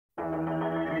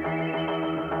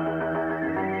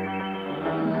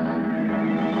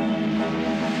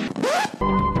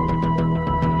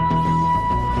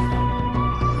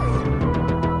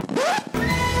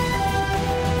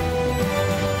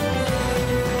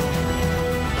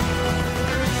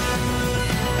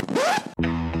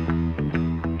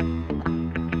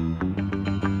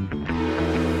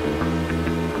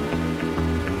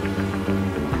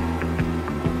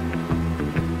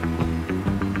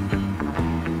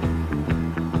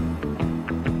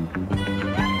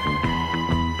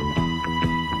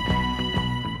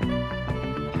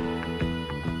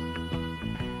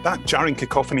That jarring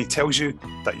cacophony tells you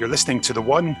that you're listening to the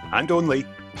one and only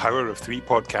Power of Three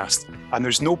podcast, and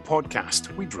there's no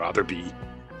podcast we'd rather be.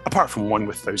 Apart from one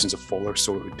with thousands of followers,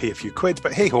 so it would pay a few quid,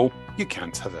 but hey-ho, you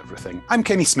can't have everything. I'm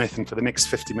Kenny Smith, and for the next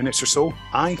 50 minutes or so,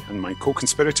 I and my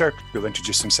co-conspirator, who'll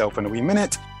introduce himself in a wee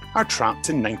minute, are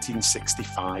trapped in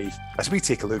 1965 as we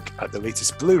take a look at the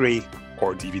latest Blu-ray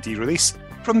or DVD release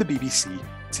from the BBC,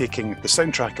 taking the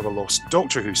soundtrack of a lost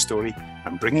Doctor Who story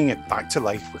and bringing it back to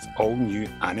life with all new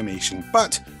animation.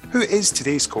 But who is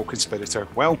today's co-conspirator?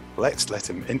 Well, let's let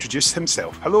him introduce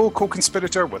himself. Hello,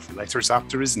 co-conspirator with letters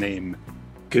after his name.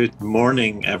 Good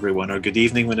morning, everyone, or good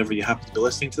evening, whenever you happen to be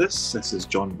listening to this. This is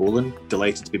John Boland,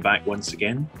 delighted to be back once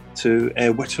again to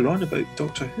witter on about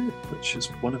Doctor Who, which is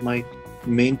one of my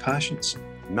main passions.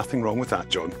 Nothing wrong with that,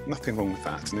 John. Nothing wrong with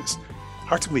that. And it's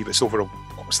hard to believe it's over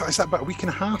is that about a week and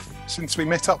a half since we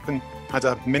met up and had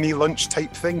a mini lunch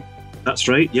type thing? That's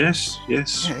right, yes. Yeah,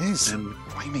 it is.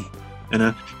 Blimey. In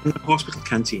a hospital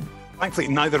canteen. Thankfully,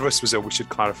 neither of us was ill. We should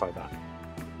clarify that.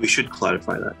 We should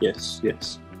clarify that, yes.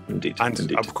 Indeed.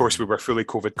 And of course, we were fully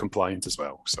COVID compliant as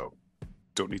well, so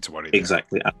don't need to worry.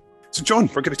 Exactly. So, John,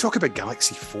 we're going to talk about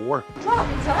Galaxy 4.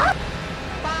 Doctor!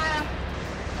 Fire!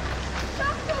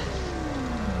 Doctor!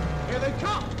 Here they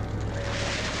come!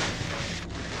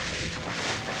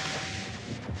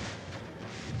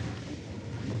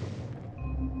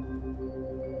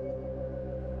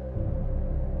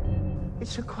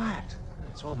 It's so quiet.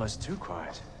 It's almost too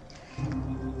quiet.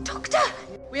 Doctor!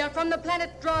 We are from the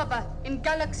planet Drava in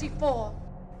Galaxy 4.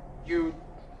 You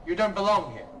don't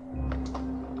belong here.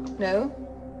 No,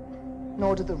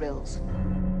 nor do the Rills.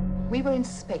 We were in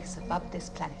space above this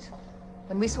planet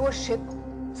when we saw a ship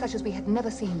such as we had never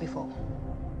seen before.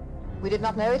 We did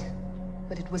not know it,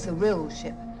 but it was a Rill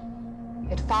ship.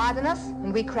 It fired on us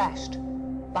and we crashed.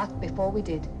 But before we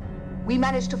did, we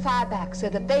managed to fire back so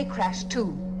that they crashed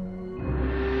too.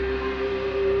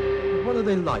 What are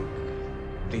they like,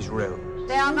 these Rills?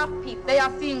 They are not people. They are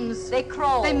things. They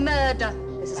crawl. They murder.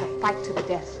 This is a fight to the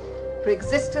death for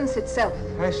existence itself,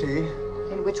 I see.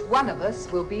 in which one of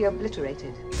us will be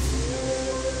obliterated.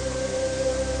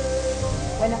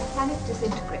 When a planet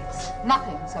disintegrates,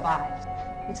 nothing survives.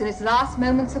 It's in its last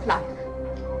moments of life.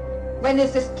 When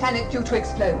is this planet due to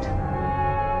explode?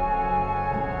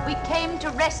 We came to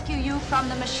rescue you from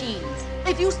the machines.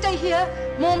 If you stay here,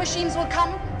 more machines will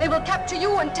come. They will capture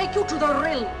you and take you to the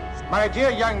Rills. My dear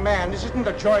young man, this isn't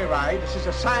a joyride. This is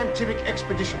a scientific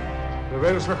expedition. The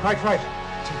Rills were quite right.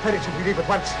 It's imperative we leave at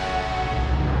once.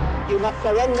 You must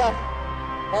surrender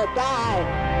or die.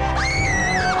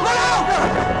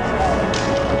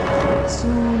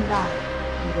 Soon now,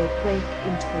 we will break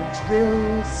into a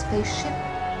Rill spaceship.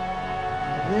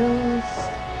 The Rills,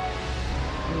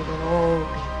 we will all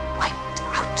be wiped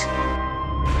out.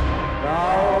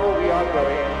 Now we are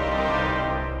going.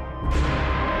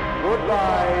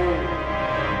 Goodbye.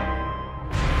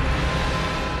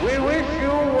 We wish you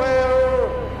well.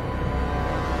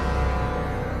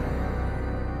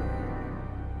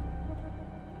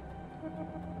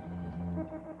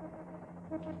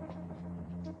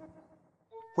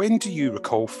 When do you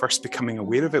recall first becoming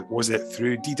aware of it? Was it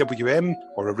through DWM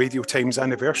or a Radio Times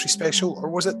anniversary special, or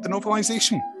was it the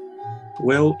novelisation?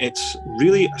 Well, it's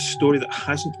really a story that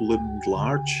hasn't loomed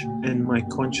large in my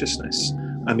consciousness.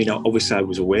 I mean, obviously I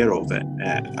was aware of it.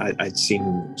 I'd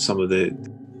seen some of the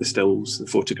stills, the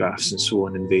photographs and so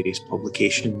on in various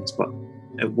publications, but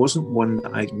it wasn't one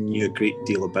that I knew a great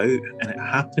deal about. And it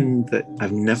happened that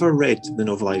I've never read the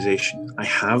novelisation. I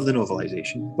have the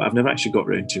novelisation, but I've never actually got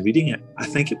around to reading it. I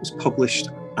think it was published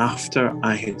after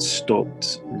I had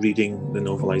stopped reading the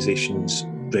novelisations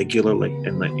regularly,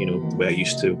 and that, the way I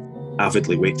used to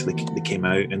avidly wait till they came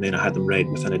out, and then I had them read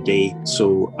within a day.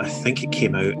 So I think it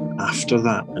came out after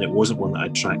that, and it wasn't one that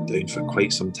I'd tracked down for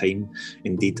quite some time.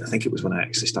 Indeed, I think it was when I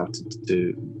actually started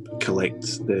to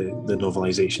collect the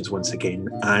novelisations once again,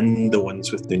 and the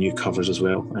ones with the new covers as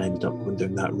well. I ended up going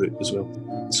down that route as well.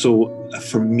 So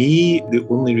for me, the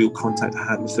only real contact I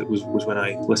had with it was when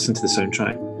I listened to the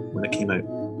soundtrack when it came out.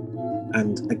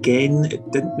 And again,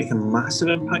 it didn't make a massive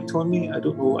impact on me. I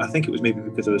don't know. I think it was maybe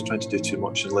because I was trying to do too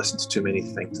much and listen to too many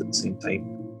things at the same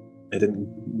time. It didn't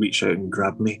reach out and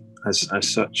grab me as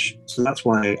such. So that's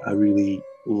why I really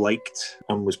liked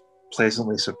and was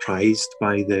pleasantly surprised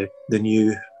by the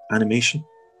new animation.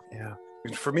 Yeah.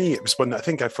 For me, it was one that I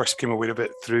think I first became aware of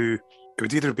it through, it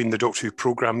would either have been the Doctor Who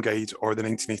programme guide or the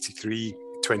 1983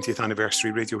 20th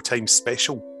anniversary Radio Times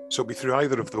special. So it'll be through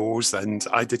either of those, and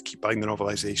I did keep buying the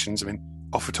novelisations. I mean,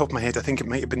 off the top of my head, I think it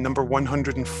might have been number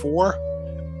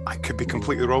 104 I could be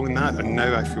completely wrong in that, and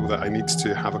now I feel that I need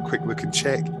to have a quick look and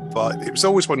check. But it was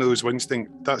always one of those ones, think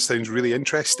that sounds really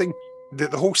interesting.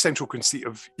 The whole central conceit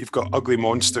of you've got ugly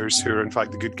monsters who are in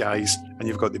fact the good guys, and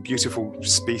you've got the beautiful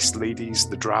space ladies,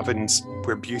 the Dravens,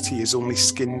 where beauty is only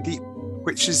skin deep,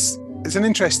 which is an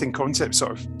interesting concept,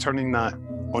 sort of turning that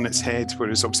on its head,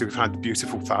 whereas obviously we've had the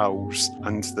beautiful Thals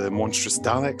and the monstrous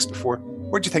Daleks before.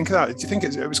 What do you think of that? Do you think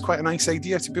it was quite a nice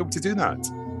idea to be able to do that?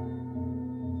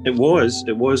 It was,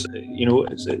 you know,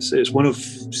 it's one of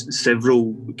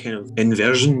several kind of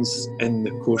inversions in the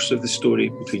course of the story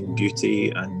between beauty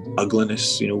and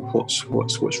ugliness. You know,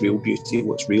 what's real beauty,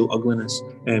 what's real ugliness,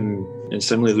 and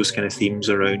similarly those kind of themes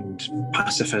around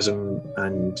pacifism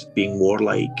and being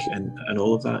warlike and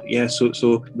all of that. Yeah, so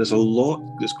there's a lot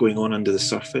that's going on under the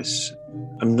surface.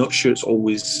 I'm not sure it's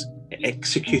always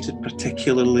executed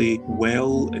particularly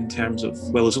well in terms of,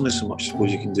 well, there's only so much I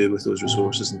suppose you can do with those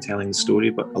resources and telling the story,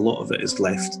 but a lot of it is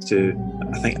left to,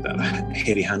 I think, a bit of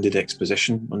heavy-handed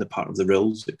exposition on the part of the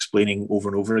Rills, explaining over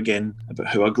and over again about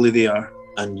how ugly they are,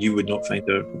 and you would not find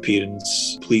their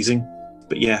appearance pleasing.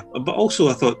 But yeah, but also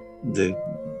I thought the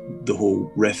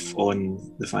whole riff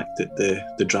on the fact that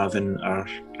the Draven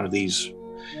are these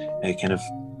kind of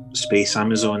space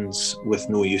Amazons with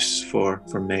no use for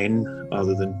men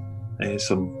other than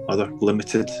some other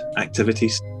limited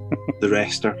activities. The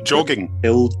rest are jogging.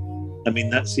 Killed. I mean,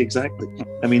 that's exactly.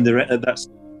 I mean, that's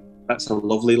a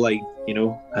lovely line, you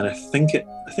know. And I think it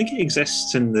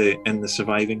exists in the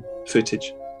surviving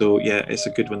footage. So yeah, it's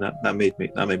a good one. That made me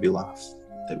laugh.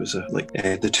 It was like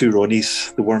the two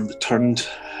Ronnies, the worm that turned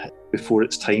before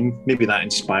its time. Maybe that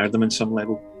inspired them in some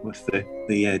level with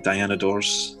the Diana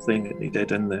Dors thing that they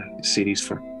did in the series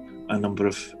for a number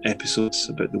of episodes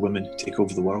about the women who take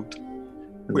over the world.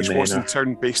 Which was in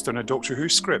turn based on a Doctor Who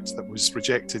script that was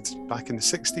rejected back in the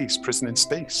 60s, Prison in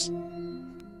Space.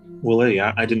 Well,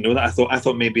 yeah, I didn't know that. I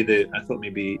thought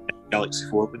maybe Galaxy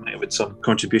 4 might have had some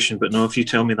contribution, but no, if you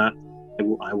tell me that,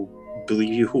 I will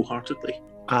believe you wholeheartedly.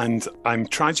 And I'm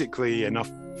tragically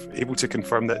enough able to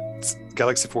confirm that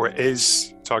Galaxy 4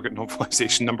 is target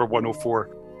novelisation number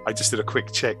 104. I just did a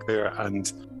quick check there,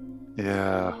 and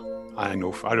yeah, I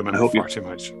know, I remember far too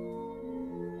much.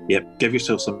 Yep, give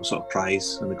yourself some sort of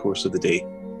prize in the course of the day.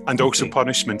 And also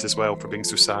punishment as well for being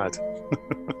so sad.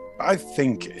 I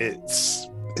think it's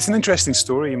an interesting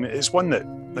story. I mean, it's one that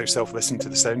like yourself listen to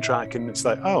the soundtrack and it's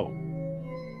like, oh,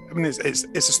 I mean, it's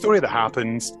a story that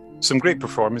happens. Some great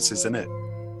performances in it.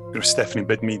 You know, Stephanie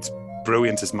Bidmead,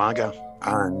 brilliant as Maga,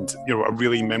 and you know, a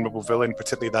really memorable villain,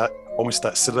 particularly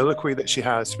that soliloquy that she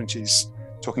has when she's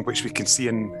talking, which we can see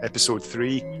in episode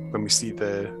 3 when we see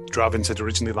the Dravens had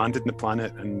originally landed on the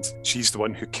planet, and she's the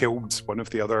one who killed one of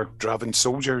the other Draven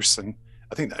soldiers. And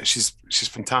I think that she's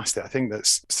fantastic. I think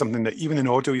that's something that even in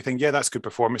audio you think, yeah, that's good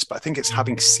performance, but I think it's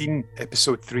having seen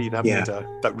episode 3 that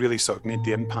that really sort of made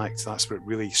the impact. That's what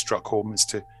really struck home as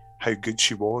to how good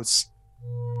she was.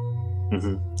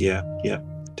 Mm-hmm. Yeah,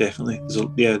 definitely.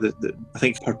 So, yeah, I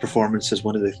think her performance is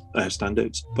one of the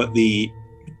standouts, but the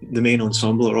main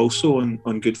ensemble are also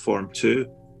on good form too,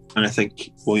 and I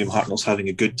think William Hartnell's having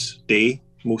a good day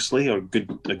mostly, or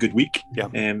a good week.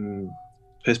 Yeah.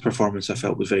 His performance I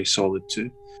felt was very solid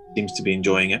too. Seems to be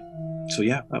enjoying it. So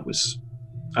yeah, I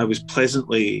was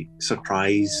pleasantly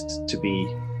surprised to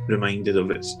be reminded of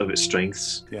its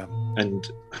strengths. Yeah. And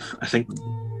I think,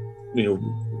 you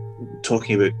know,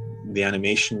 talking about the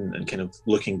animation and kind of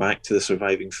looking back to the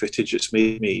surviving footage, it's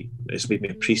made me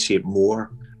appreciate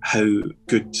more how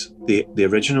good the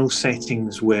original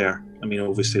settings were. I mean,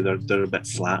 obviously they're a bit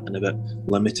flat and a bit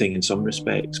limiting in some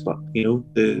respects, but you know,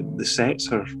 the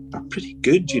sets are pretty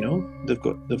good. You know,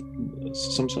 they've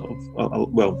some sort of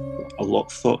a lot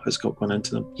of thought has gone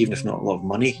into them, even if not a lot of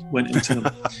money went into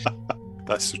them.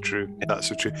 That's so true.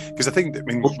 Because I think, I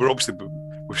mean,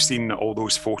 we've seen all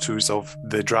those photos of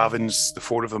the Dravens, the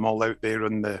 4 of them all out there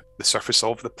on the surface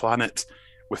of the planet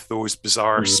with those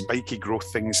bizarre spiky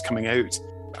growth things coming out,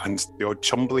 and the odd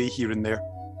Chumbly here and there.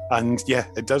 And yeah,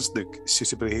 it does look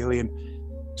suitably alien.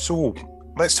 So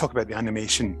let's talk about the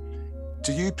animation.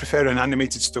 Do you prefer an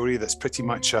animated story that's pretty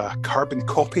much a carbon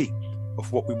copy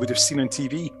of what we would have seen on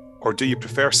TV? Or do you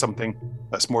prefer something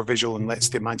that's more visual and lets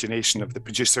the imagination of the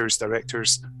producers,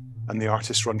 directors, and the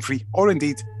artists run free? Or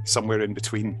indeed, somewhere in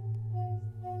between?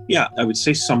 Yeah, I would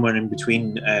say somewhere in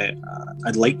between.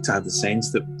 I'd like to have the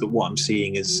sense that what I'm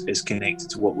seeing is connected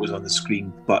to what was on the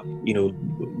screen. But you know,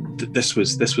 this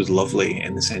was lovely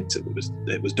in the sense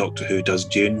it was Doctor Who does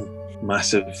Dune,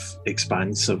 massive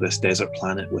expanse of this desert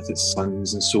planet with its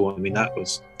suns and so on. I mean, that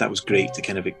was great to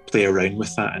kind of play around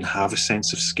with that and have a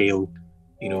sense of scale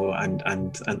and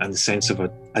the sense of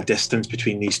a distance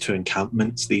between these two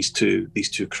encampments, these two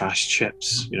crashed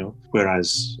ships,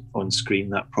 whereas on screen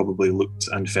that probably looked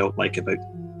and felt like about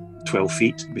 12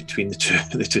 feet between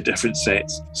the two different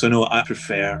sets. So no, I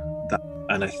prefer that,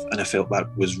 and I felt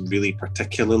that was really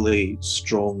particularly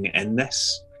strong in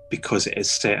this, because it is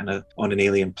set on an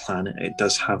alien planet. It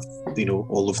does have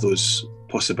all of those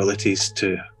possibilities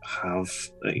to have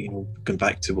going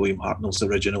back to William Hartnell's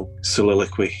original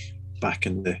soliloquy back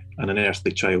in An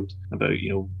Earthly Child about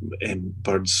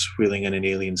birds wheeling in an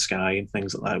alien sky and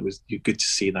things like that. It was good to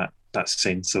see that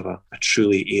sense of a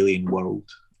truly alien world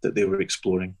that they were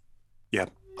exploring. Yeah,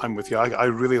 I'm with you. I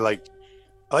really like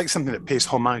something that pays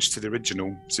homage to the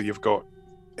original. So you've got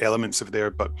elements of there,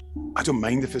 but I don't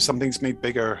mind if something's made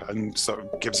bigger and sort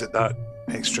of gives it that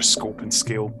extra scope and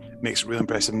scale. It makes it really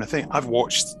impressive. And I think I've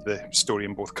watched the story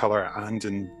in both colour and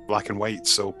in black and white,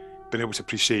 so being able to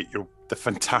appreciate the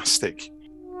fantastic.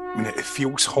 I mean, it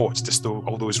feels hot, just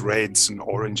all those reds and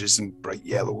oranges and bright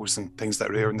yellows and things that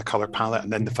are there in the colour palette,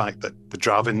 and then the fact that the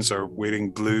Dravins are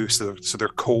wearing blue, so they're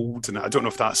cold. And I don't know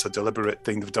if that's a deliberate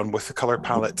thing they've done with the colour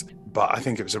palette, but I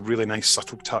think it was a really nice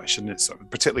subtle touch, and it's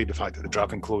particularly the fact that the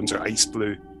Dravin clones are ice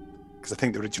blue, because I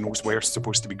think the originals were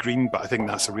supposed to be green, but I think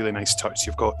that's a really nice touch.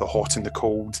 You've got the hot and the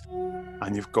cold,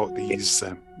 and you've got these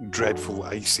dreadful,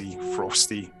 icy,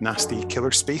 frosty, nasty killer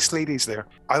space ladies there.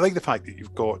 I like the fact that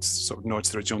you've got sort of nods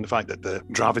to the original, the fact that the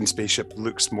Dravin spaceship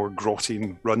looks more grotty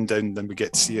and run down than we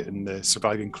get to see it in the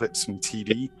surviving clips from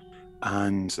TV.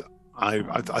 And I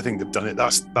think they've done it.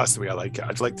 That's the way I like it.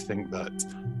 I'd like to think that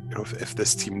if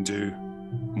this team do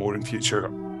more in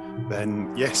future,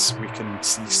 then yes, we can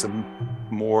see some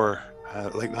more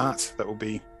like that will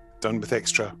be done with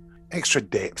extra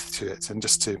depth to it, and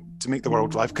just to make the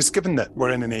world live. Because given that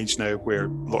we're in an age now where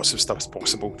lots of stuff is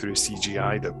possible through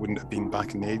CGI that wouldn't have been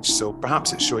back in the age, so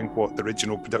perhaps it's showing what the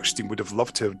original production team would have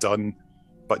loved to have done,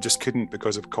 but just couldn't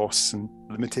because of costs and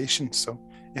limitations. So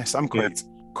yes, I'm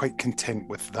quite content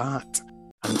with that.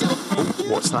 And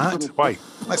what's that? Why?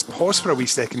 Let's pause for a wee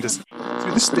second as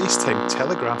through the space-time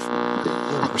telegraph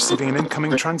we're receiving an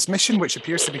incoming transmission, which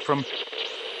appears to be from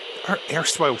our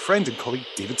erstwhile friend and colleague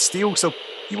David Steele. So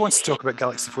he wants to talk about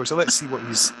Galaxy 4, so let's see what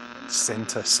he's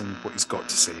sent us and what he's got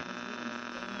to say.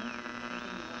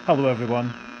 Hello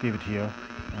everyone, David here,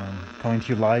 coming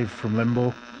to you live from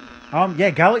Limbo.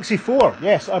 Galaxy 4,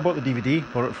 yes, I bought the DVD,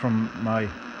 bought it from my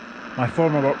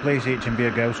former workplace,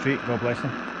 HMV Argyle Street, God bless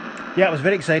them. Yeah, I was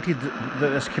very excited that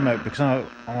this came out, because I'm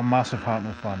a massive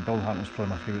Hartnell fan. Bill Hartnell's probably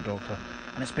my favourite Doctor,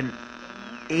 and it's been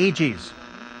ages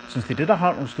since they did a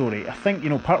Hartnell story. I think,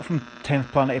 apart from 10th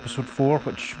Planet Episode 4,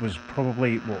 which was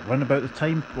probably, round about the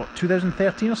time,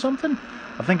 2013 or something?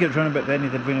 I think it was round about the end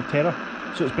of the Reign of Terror.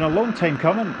 So it's been a long time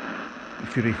coming.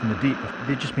 Fury from the Deep,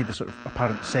 they just made the sort of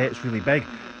apparent sets really big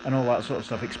and all that sort of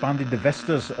stuff, expanded the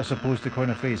vistas, I suppose, to coin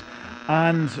a phrase.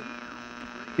 And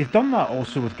they've done that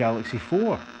also with Galaxy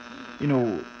 4.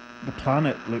 The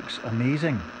planet looks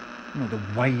amazing. The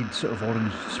wide sort of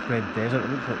orange spread desert, it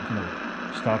looks like,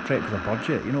 Star Trek with a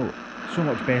budget, so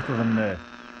much better than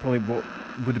probably what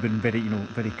would have been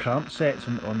very cramped sets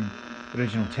on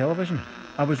original television.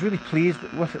 I was really pleased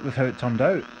with how it turned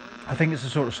out. I think it's the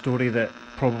sort of story that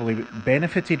probably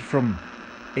benefited from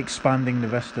expanding the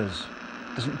vistas.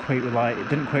 It didn't quite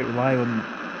rely on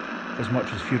as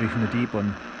much as Fury from the Deep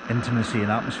on intimacy and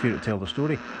atmosphere to tell the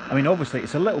story. I mean, obviously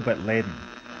it's a little bit leaden.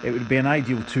 It would be an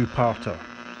ideal two-parter.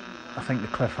 I think the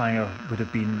cliffhanger would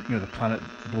have been, the planet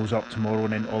blows up tomorrow,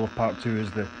 and then all of part 2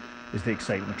 is the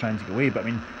excitement of trying to get away. But I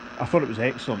mean, I thought it was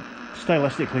excellent.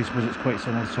 Stylistically, I suppose it's quite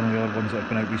similar to some of the other ones that have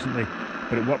been out recently,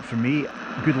 but it worked for me.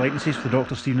 Good likenesses for the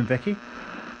Doctor, Stephen and Vicky,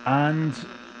 and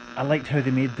I liked how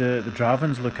they made the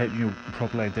Dravins look out,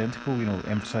 properly identical,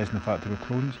 emphasising the fact they were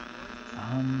clones.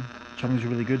 Which was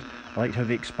really good. I liked how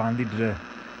they expanded the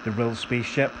Rill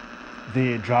spaceship.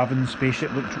 The Dravin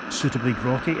spaceship looked suitably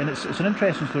grotty, and it's an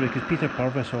interesting story because Peter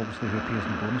Purves, obviously, who appears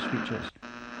in the bonus features,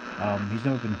 he's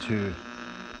never been too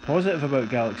positive about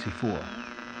Galaxy 4,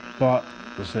 but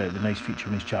there's the nice feature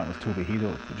when he's chatting with Toby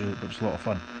Hado, which is a lot of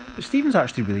fun. But Stephen's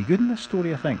actually really good in this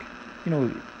story, I think.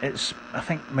 I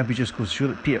think maybe just goes to show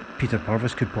that Peter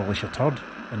Purves could polish a turd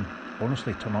and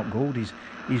honestly turn up gold. He's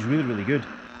really, really good.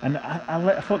 And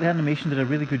I thought the animation did a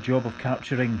really good job of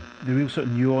capturing the real sort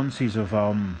of nuances of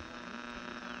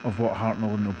what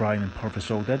Hartnell and O'Brien and Purvis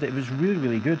all did. It was really,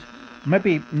 really good.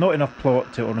 Maybe not enough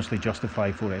plot to honestly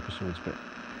justify 4 episodes, but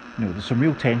there's some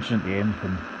real tension at the end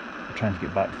when they're trying to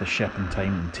get back to the ship in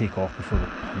time and take off before the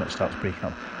planet starts breaking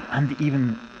up. And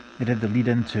even they did the lead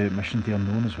into Mission to the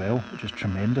Unknown as well, which is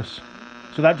tremendous.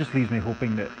 So that just leaves me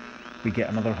hoping that we get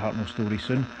another Hartnell story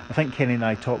soon. I think Kenny and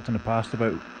I talked in the past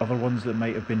about other ones that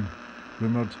might have been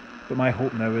rumoured, but my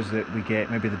hope now is that we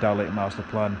get maybe the Dalek Master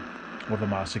Plan, or the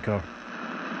Massacre,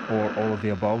 or all of the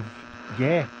above.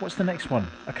 Yeah, what's the next one?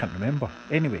 I can't remember.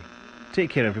 Anyway, take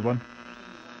care everyone.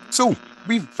 So,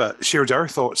 we've shared our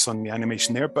thoughts on the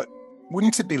animation there, but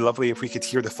wouldn't it be lovely if we could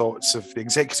hear the thoughts of the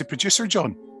executive producer,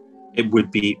 John? It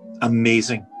would be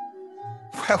amazing.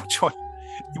 Well, John,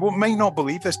 you might not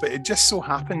believe this, but it just so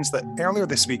happens that earlier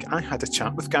this week I had a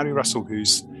chat with Gary Russell,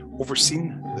 who's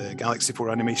overseen the Galaxy 4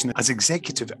 animation as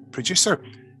executive producer.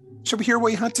 Shall we hear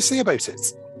what he had to say about it?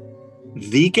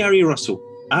 The Gary Russell,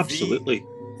 absolutely.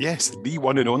 Yes, the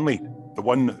one and only. The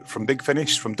one from Big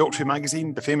Finish, from Doctor Who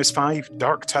Magazine, The Famous Five,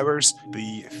 Dark Towers,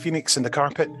 The Phoenix and the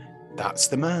Carpet. That's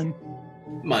the man.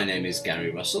 My name is Gary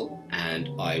Russell, and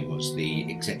I was the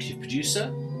executive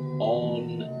producer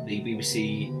on the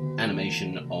BBC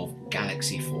animation of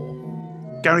Galaxy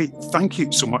 4. Gary, thank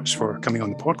you so much for coming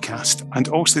on the podcast, and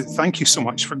also thank you so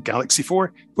much for Galaxy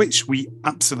 4, which we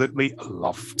absolutely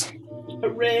loved.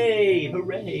 Hooray!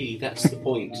 Hooray! That's the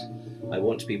point. I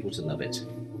want people to love it.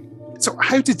 So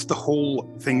how did the whole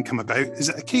thing come about? Is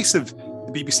it a case of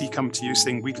the BBC come to you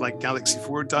saying, we'd like Galaxy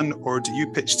 4 done, or do you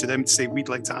pitch to them to say, we'd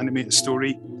like to animate a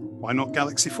story, why not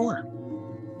Galaxy 4?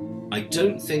 I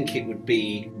don't think it would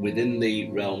be within the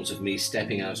realms of me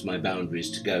stepping out of my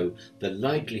boundaries to go, the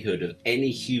likelihood of any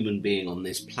human being on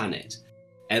this planet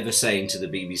ever saying to the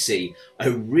BBC, I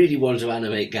really want to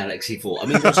animate Galaxy 4. I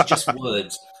mean, those are just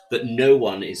words that no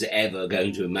one is ever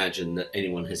going to imagine that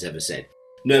anyone has ever said.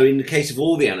 No, in the case of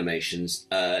all the animations,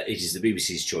 it is the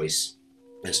BBC's choice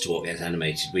as to what gets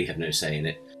animated. We have no say in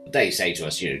it. They say to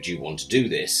us, do you want to do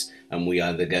this? And we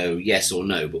either go yes or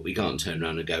no, but we can't turn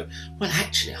around and go, well,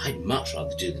 actually, I'd much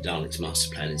rather do the Daleks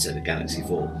Master Plan instead of Galaxy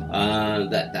 4.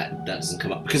 That doesn't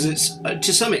come up. Because it's,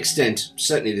 to some extent,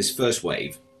 certainly this first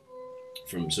wave,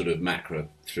 from sort of macro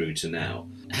through to now,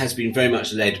 has been very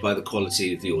much led by the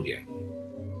quality of the audio.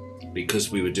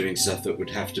 Because we were doing stuff that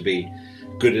would have to be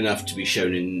good enough to be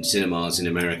shown in cinemas in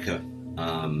America,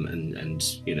 and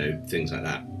things like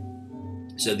that.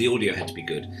 So the audio had to be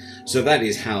good. So that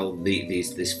is how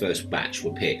this first batch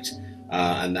were picked,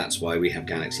 and that's why we have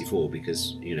Galaxy 4,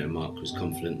 because Mark was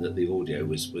confident that the audio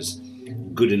was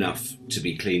good enough to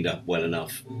be cleaned up well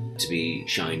enough to be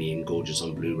shiny and gorgeous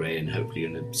on Blu-ray and hopefully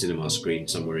on a cinema screen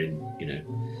somewhere in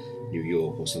New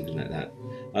York or something like that.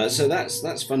 So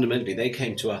that's fundamentally, they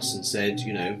came to us and said,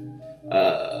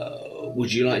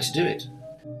 would you like to do it?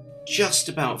 Just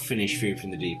about finished View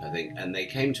from the Deep, I think, and they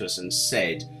came to us and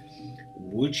said,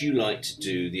 would you like to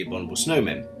do The Abominable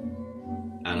Snowmen?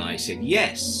 And I said,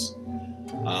 yes,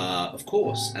 of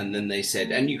course. And then they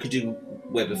said, and you could do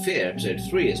Web of Fear, episode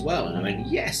 3 as well. And I went,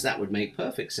 yes, that would make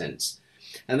perfect sense.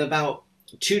 And about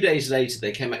 2 days later,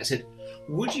 they came back and said,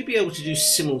 would you be able to do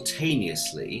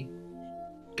simultaneously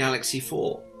Galaxy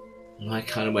 4? And I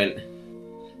kind of went,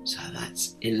 so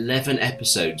that's 11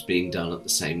 episodes being done at the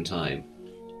same time.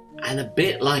 And a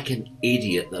bit like an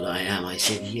idiot that I am, I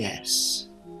said yes.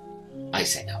 I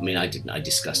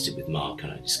discussed it with Mark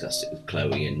and I discussed it with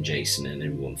Chloe and Jason and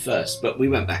everyone first. But we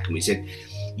went back and we said,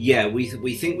 yeah, we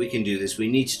think we can do this. We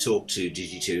need to talk to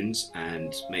Digitoons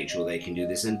and make sure they can do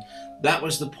this. And that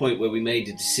was the point where we made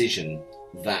a decision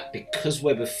that because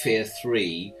Web of Fear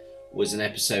 3 was an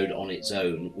episode on its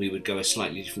own, we would go a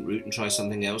slightly different route and try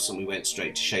something else, and we went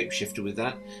straight to Shapeshifter with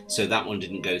that. So that one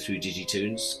didn't go through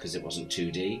Digitoons because it wasn't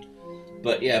 2D.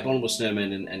 But yeah, Abominable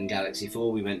Snowmen and Galaxy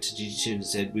 4, we went to Digitoons and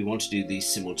said, we want to do these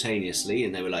simultaneously,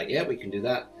 and they were like, yeah, we can do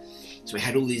that. So we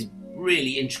had all these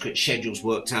really intricate schedules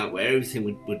worked out where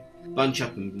everything would bunch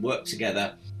up and work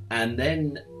together. And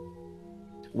then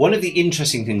one of the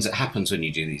interesting things that happens when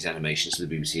you do these animations for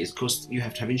the BBC is, of course, you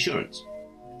have to have insurance.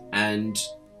 And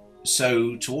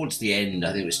so towards the end,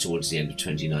 I think it was towards the end of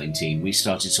 2019, we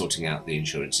started sorting out the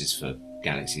insurances for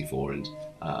Galaxy 4 and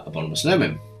Abominable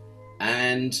Snowmen.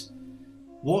 And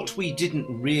what we didn't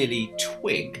really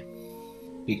twig,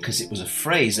 because it was a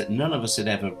phrase that none of us had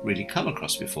ever really come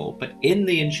across before, but in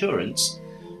the insurance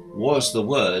was the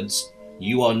words,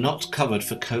 you are not covered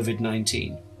for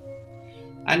COVID-19.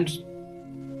 And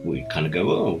we kind of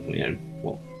go,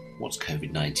 what's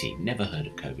COVID-19? Never heard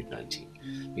of COVID-19.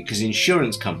 Because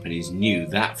insurance companies knew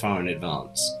that far in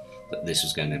advance that this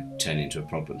was going to turn into a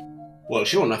problem. Well,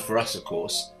 sure enough for us, of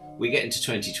course, we get into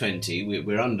 2020,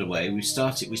 we're underway, we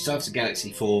started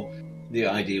Galaxy 4. The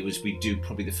idea was we'd do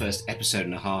probably the first episode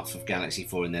and a half of Galaxy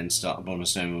 4 and then start Abominable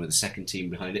Snowmen with a second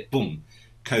team behind it. Boom!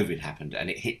 COVID happened and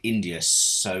it hit India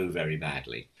so very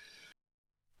badly.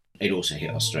 It also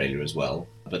hit Australia as well,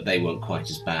 but they weren't quite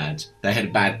as bad. They had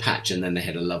a bad patch and then they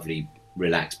had a lovely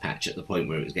relaxed patch at the point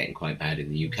where it was getting quite bad in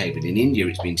the UK. But in India,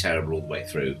 it's been terrible all the way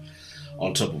through.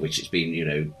 On top of which it's been, you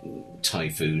know,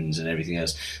 typhoons and everything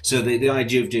else. So the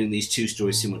idea of doing these two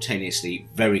stories simultaneously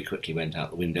very quickly went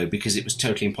out the window because it was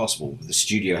totally impossible. The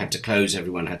studio had to close,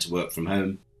 everyone had to work from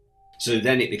home. So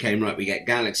then it became, right, we get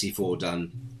Galaxy 4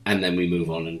 done, and then we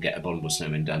move on and get Abominable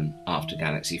Snowmen done after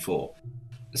Galaxy 4.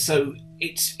 So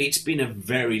it's been a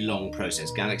very long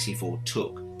process. Galaxy 4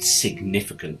 took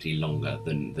significantly longer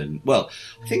than well,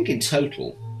 I think in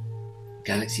total,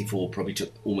 Galaxy 4 probably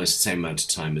took almost the same amount of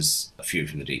time as A Fury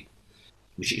from the Deep,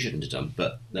 which it shouldn't have done,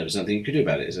 but there was nothing you could do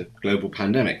about it. It's a global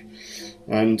pandemic.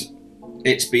 And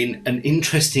it's been an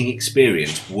interesting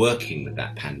experience working with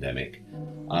that pandemic.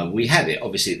 We had it,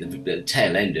 obviously, at the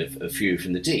tail end of Fury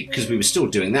from the Deep, because we were still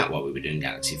doing that while we were doing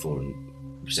Galaxy 4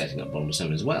 and setting up Abominable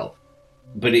Snowmen as well.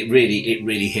 But it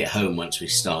really hit home once we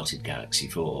started Galaxy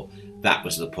 4. That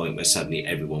was the point where suddenly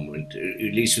everyone went,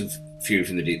 at least with Fury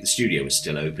from the Deep, the studio was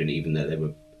still open, even though they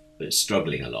were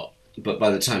struggling a lot. But by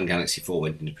the time Galaxy 4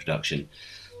 went into production,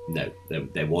 no,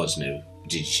 there was no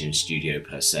Digitoon studio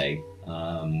per se.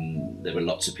 There were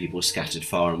lots of people scattered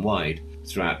far and wide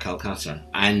throughout Calcutta.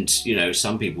 And, you know,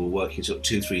 some people were working sort of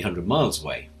 200-300 miles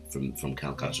away from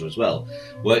Calcutta as well.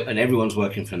 And everyone's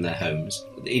working from their homes.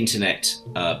 The internet,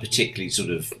 particularly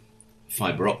sort of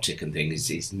fibre optic and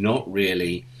things, is not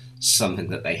really something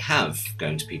that they have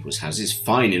going to people's houses.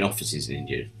 Fine in offices in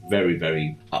India, very,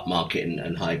 very upmarket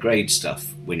and high grade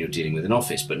stuff when you're dealing with an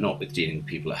office, but not with dealing with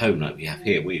people at home like we have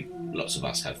here. Lots of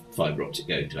us have fibre optic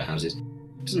going to our houses.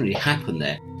 It doesn't really happen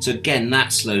there. So again,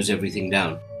 that slows everything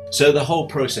down. So the whole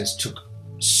process took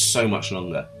so much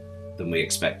longer than we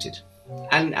expected,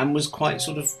 and was quite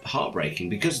sort of heartbreaking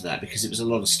because of that, because it was a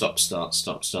lot of stop,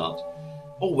 start.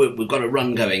 Oh, we've got a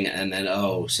run going, and then,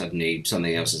 suddenly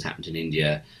something else has happened in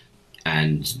India,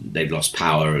 and they've lost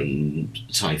power, and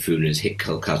typhoon has hit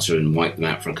Calcutta and wiped them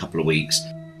out for a couple of weeks.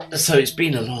 So it's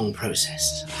been a long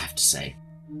process, I have to say,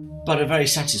 but a very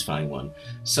satisfying one.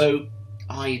 So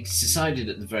I decided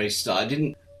at the very start,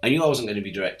 I knew I wasn't going to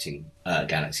be directing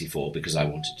Galaxy 4 because I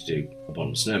wanted to do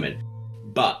Abominable Snowmen.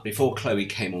 But before Chloe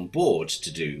came on board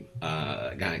to do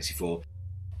Galaxy 4,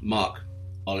 Mark,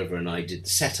 Oliver and I did the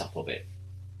setup of it.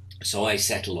 So I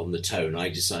settled on the tone. I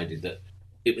decided that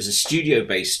it was a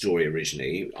studio-based story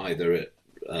originally, either at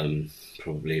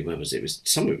probably, where was it? It was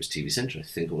somewhere. It was TV Centre, I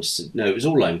think. It was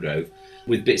all Lime Grove,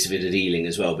 with bits of it at Ealing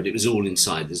as well. But it was all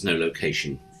inside. There's no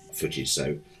location footage,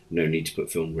 so no need to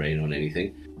put film grain on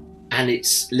anything. And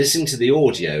it's listening to the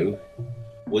audio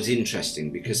was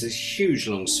interesting because there's huge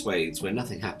long swathes where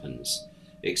nothing happens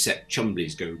except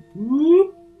Chumblies go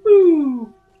whoop,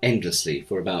 whoop, endlessly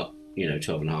for about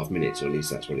 12 and a half minutes, or at least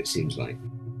that's what it seems like.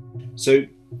 So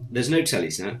there's no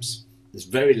telesnaps. There's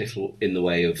very little in the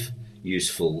way of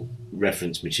useful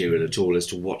reference material at all as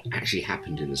to what actually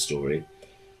happened in the story,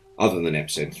 other than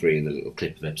episode 3 and the little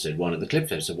clip of episode 1. And the clip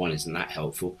of episode 1 isn't that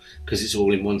helpful because it's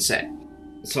all in one set.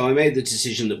 So I made the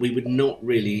decision that we would not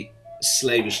really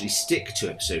slavishly stick to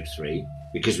episode 3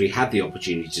 because we had the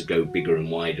opportunity to go bigger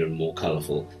and wider and more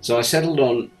colourful. So I settled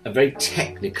on a very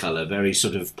technicolor, very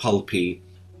sort of pulpy,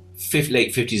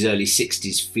 late 50s, early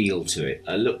 60s feel to it.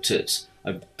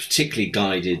 I particularly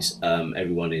guided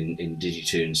everyone in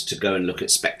Digitoons to go and look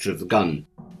at Spectre of the Gun,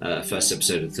 first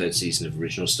episode of the 3rd season of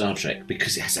original Star Trek,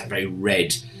 because it has that very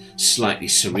red, slightly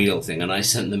surreal thing. And I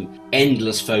sent them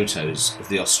endless photos of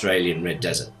the Australian Red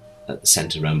Desert at the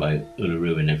centre around by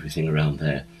Uluru and everything around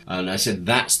there. And I said,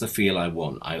 that's the feel I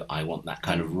want. I want that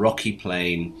kind of rocky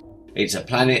plain. It's a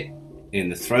planet in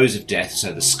the throes of death,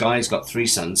 so the sky's got 3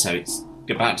 suns, so it's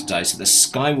about to die, so the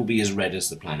sky will be as red as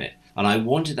the planet. And I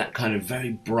wanted that kind of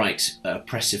very bright,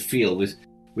 oppressive feel.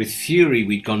 With Fury,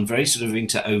 we'd gone very sort of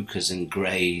into ochres and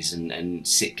greys and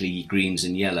sickly greens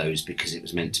and yellows because it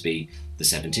was meant to be the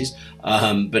 70s.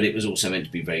 But it was also meant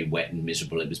to be very wet and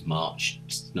miserable. It was March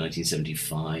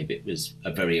 1975. It was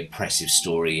a very oppressive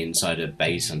story inside a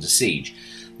base under siege.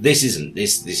 This isn't.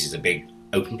 This is a big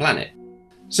open planet.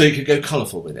 So you could go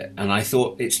colourful with it. And I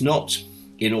thought it's not,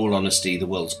 in all honesty, the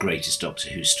world's greatest Doctor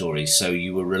Who story. So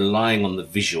you were relying on the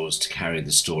visuals to carry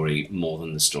the story more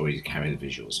than the story to carry the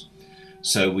visuals.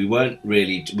 So we were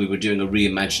doing a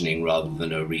reimagining rather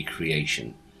than a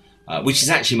recreation, which is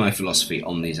actually my philosophy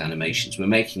on these animations. We're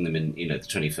making them in the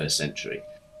 21st century.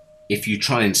 If you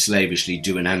try and slavishly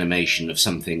do an animation of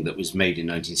something that was made in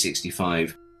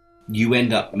 1965, you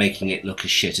end up making it look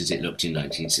as shit as it looked in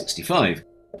 1965.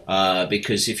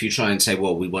 Because if you try and say,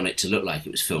 well, we want it to look like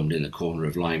it was filmed in the corner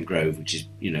of Lime Grove, which is,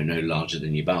 no larger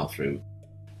than your bathroom,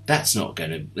 that's not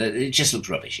going to... It just looks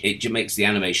rubbish. It just makes the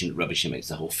animation look rubbish. It makes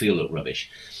the whole feel look rubbish.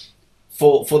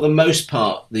 for the most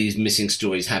part, these missing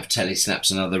stories have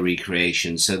telesnaps and other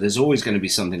recreations, so there's always going to be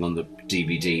something on the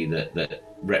DVD that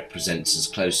represents as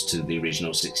close to the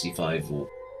original 65 or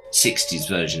 60s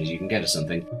version as you can get of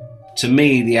something. To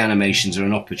me, the animations are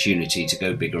an opportunity to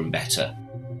go bigger and better,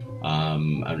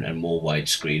 and more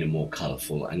widescreen and more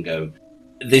colourful, and go,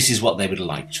 this is what they would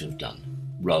like to have done,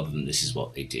 rather than this is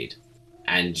what they did.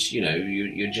 And you know,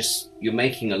 you're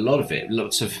making a lot of it.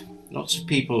 Lots of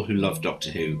people who love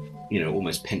Doctor Who, you know,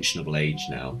 almost pensionable age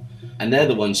now, and they're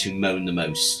the ones who moan the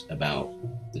most about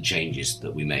the changes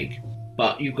that we make.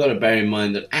 But you've got to bear in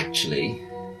mind that actually,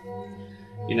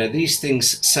 you know, these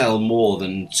things sell more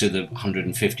than to the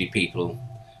 150 people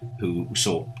who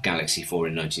saw Galaxy 4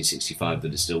 in 1965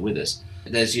 that are still with us.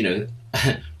 There's, you know,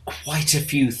 quite a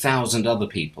few thousand other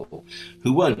people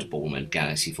who weren't born when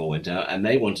Galaxy 4 went out, and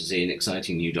they want to see an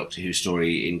exciting new Doctor Who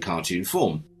story in cartoon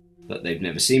form that they've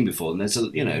never seen before. And there's a,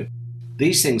 you know,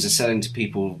 these things are selling to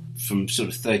people from sort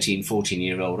of 13,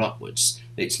 14-year-old upwards.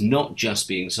 It's not just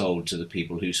being sold to the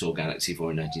people who saw Galaxy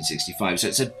 4 in 1965.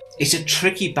 So it's a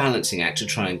tricky balancing act to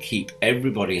try and keep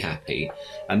everybody happy.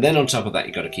 And then on top of that,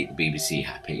 you've got to keep the BBC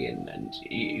happy. And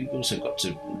you've also got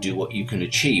to do what you can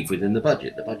achieve within the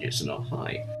budget. The budgets are not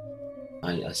high.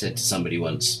 I said to somebody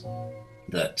once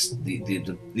that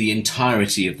the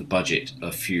entirety of the budget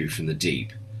of Fury from the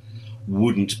Deep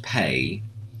wouldn't pay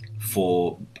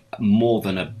for more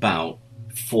than about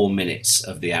 4 minutes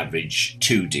of the average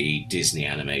 2D Disney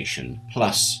animation.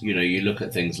 Plus, you know, you look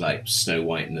at things like Snow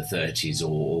White in the 30s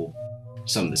or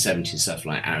some of the 70s stuff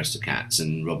like Aristocats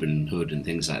and Robin Hood and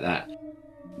things like that,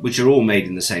 which are all made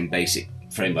in the same basic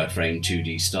frame-by-frame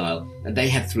 2D style. And they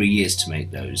had 3 years to make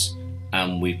those.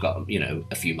 And we've got, you know,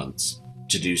 a few months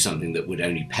to do something that would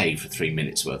only pay for 3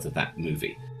 minutes worth of that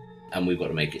movie. And we've got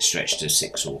to make it stretch to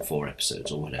 6 or 4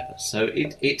 episodes or whatever. So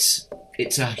it's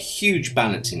a huge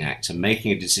balancing act to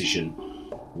making a decision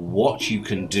what you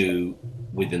can do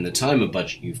within the time and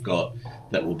budget you've got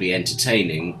that will be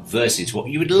entertaining versus what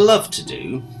you would love to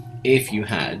do if you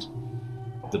had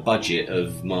the budget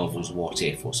of Marvel's What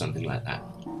If or something like that,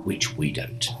 which we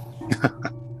don't.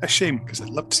 A shame, because I'd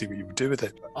love to see what you would do with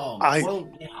it. Well,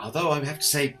 yeah, although I have to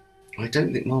say, I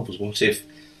don't think Marvel's What If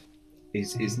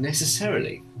is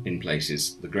necessarily in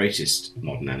places the greatest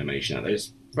modern animation out there.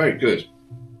 It's very good,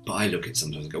 but I look at it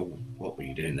sometimes and go, oh, what were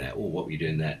you doing there? Oh, what were you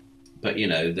doing there? But you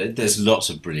know, there's lots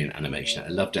of brilliant animation. I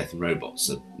love Death and Robots.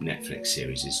 The Netflix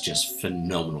series is just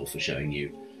phenomenal for showing you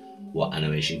what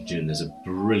animation can do, and there's a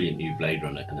brilliant new Blade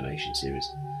Runner animation series.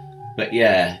 But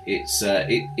yeah, it's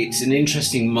an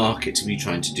interesting market to be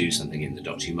trying to do something in, the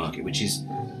Doctor Who market, which is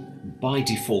by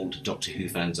default Doctor Who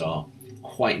fans are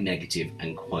quite negative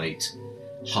and quite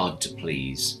hard to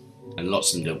please, and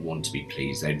lots of them don't want to be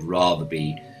pleased. They'd rather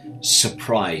be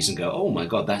surprised and go, oh my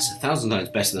god, that's 1,000 times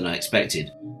better than I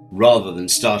expected, rather than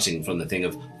starting from the thing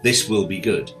of this will be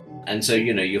good. And so,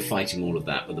 you know, you're fighting all of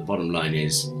that, but the bottom line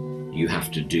is you have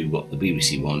to do what the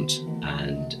BBC want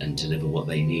and deliver what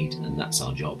they need, and that's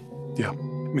our job. Yeah, I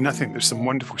mean, I think there's some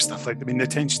wonderful stuff. Like, I mean, the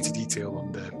attention to detail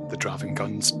on the Draven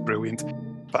guns, brilliant.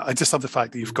 But I just love the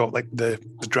fact that you've got like the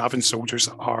Draven soldiers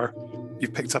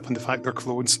you've picked up on the fact they're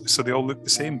clones, so they all look the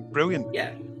same. Brilliant.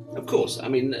 Yeah, of course. I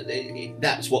mean,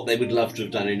 that's what they would love to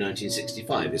have done in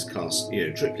 1965, is cast, you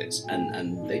know, triplets,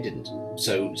 and they didn't.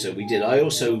 So we did. I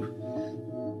also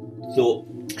thought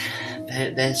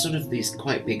they're sort of these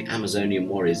quite big Amazonian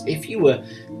warriors. If you were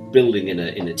building in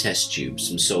a test tube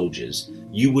some soldiers,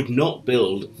 you would not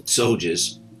build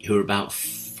soldiers who are about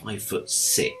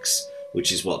 5'6",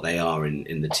 which is what they are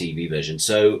in the TV version.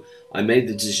 So I made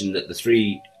the decision that the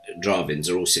 3 Dravins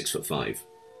are all 6'5",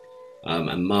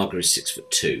 and Marga is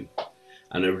 6'2",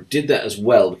 and I did that as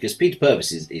well because Peter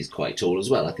Purves is quite tall as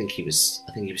well. I think he was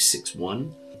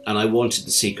 6'1", and I wanted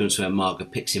the sequence where Marga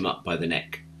picks him up by the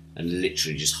neck and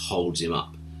literally just holds him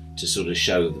up to sort of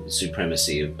show the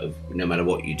supremacy of no matter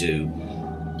what you do,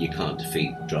 you can't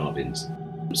defeat Dravins.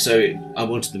 So I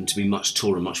wanted them to be much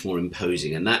taller, much more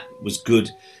imposing, and that was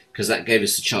good because that gave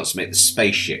us the chance to make the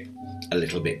spaceship a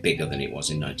little bit bigger than it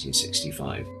was in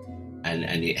 1965.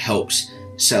 And it helps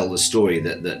sell the story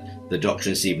that the Doctor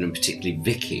and Stephen, and particularly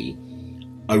Vicky,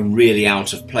 are really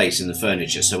out of place in the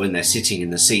furniture. So when they're sitting in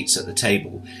the seats at the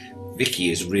table,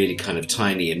 Vicky is really kind of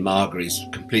tiny and Marga is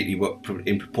completely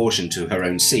in proportion to her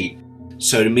own seat.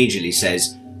 So it immediately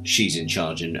says she's in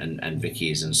charge and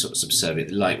Vicky is sort of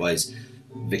subservient. Likewise,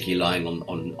 Vicky lying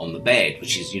on the bed,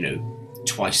 which is, you know,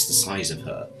 twice the size of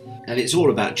her. And it's all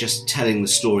about just telling the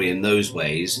story in those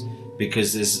ways,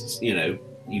 because there's, you know,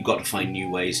 you've got to find new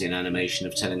ways in animation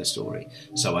of telling a story.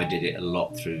 So I did it a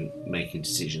lot through making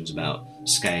decisions about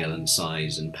scale and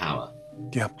size and power.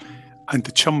 Yeah. And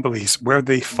the Chumblies, were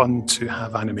they fun to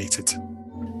have animated?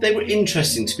 They were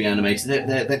interesting to be animated.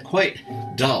 They're quite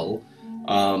dull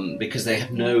because they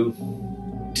have no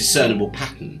discernible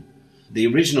pattern. The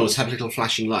originals have little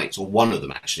flashing lights, or one of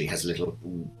them actually has little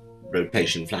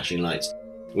rotation flashing lights.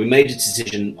 We made a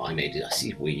decision, I made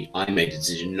a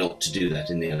decision not to do that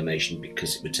in the animation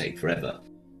because it would take forever.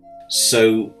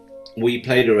 So we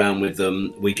played around with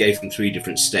them. We gave them 3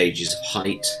 different stages of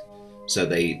height. So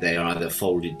they are either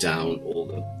folded down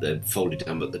or they're folded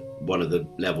down, but one of the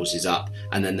levels is up.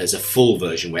 And then there's a full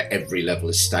version where every level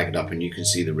is staggered up and you can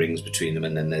see the rings between them.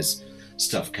 And then there's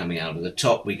stuff coming out of the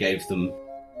top. We gave them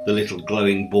the little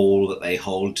glowing ball that they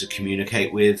hold to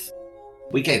communicate with.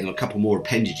 We gave them a couple more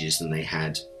appendages than they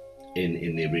had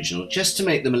in the original, just to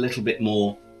make them a little bit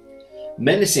more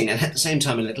menacing and at the same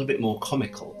time a little bit more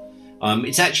comical.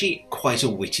 It's actually quite a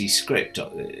witty script,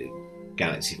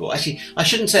 Galaxy 4. Actually, I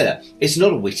shouldn't say that. It's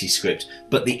not a witty script,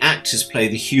 but the actors play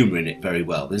the humour in it very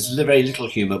well. There's very little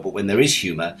humour, but when there is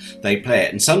humour, they play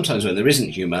it. And sometimes when there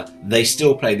isn't humour, they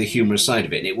still play the humorous side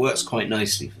of it, and it works quite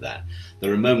nicely for that.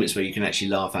 There are moments where you can actually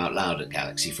laugh out loud at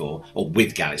Galaxy 4, or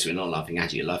with Galaxy. We're not laughing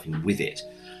at it, you're laughing with it,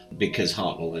 because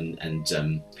Hartnell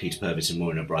and Peter Purves and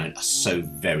Maureen O'Brien are so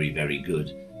very, very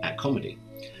good at comedy.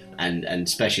 And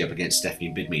especially up against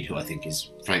Stephanie Bidmead, who I think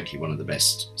is, frankly, one of the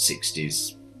best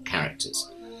 60s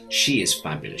characters. She is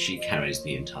fabulous. She carries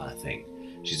the entire thing.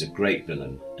 She's a great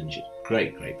villain, and she's a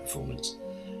great performance.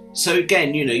 So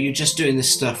again, you're just doing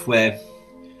this stuff where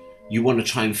you want to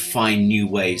try and find new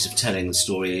ways of telling the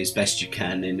story as best you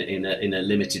can in a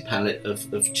limited palette of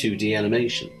 2D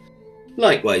animation.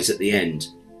 Likewise, at the end,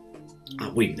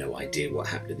 we've no idea what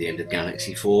happened at the end of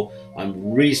Galaxy 4.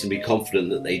 I'm reasonably confident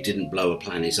that they didn't blow a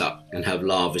planet up and have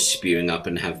lava spewing up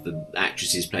and have the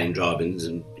actresses playing Drabins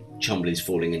and Chumblies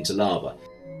falling into lava.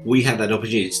 We had that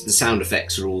opportunity. The sound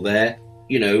effects are all there.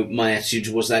 My attitude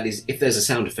towards that is, if there's a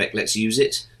sound effect, let's use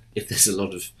it. If there's a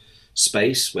lot of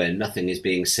space where nothing is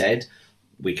being said,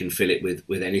 we can fill it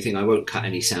with anything. I won't cut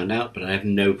any sound out, but I have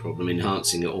no problem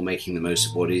enhancing it or making the most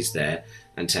of what is there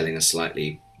and telling a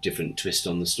slightly different twist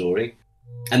on the story.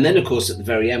 And then, of course, at the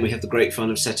very end, we have the great fun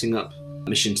of setting up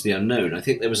Mission to the Unknown. I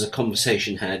think there was a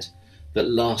conversation had that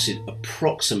lasted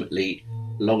approximately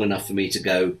long enough for me to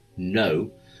go,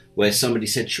 no, where somebody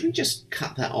said, should we just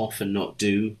cut that off and not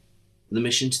do the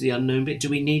Mission to the Unknown bit? Do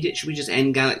we need it? Should we just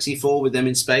end Galaxy 4 with them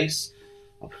in space?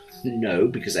 No,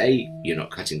 because A, you're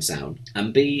not cutting sound,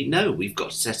 and B, no, we've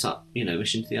got to set up,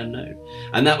 Mission to the Unknown.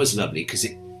 And that was lovely, because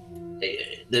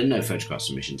there are no photographs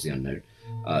of Mission to the Unknown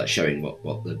showing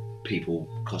what the people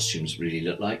costumes really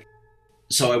look like.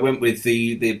 So I went with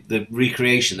the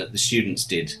recreation that the students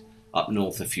did up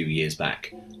north a few years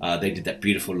back. They did that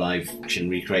beautiful live action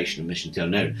recreation of Mission to the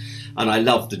Unknown. And I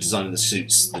loved the design of the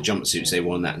suits, the jumpsuits they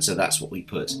wore on that, and so that's what we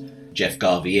put Jeff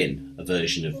Garvey in, a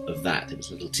version of that. It was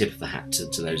a little tip of the hat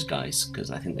to those guys,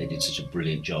 because I think they did such a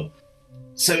brilliant job.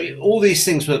 So all these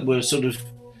things were sort of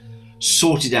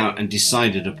sorted out and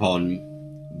decided upon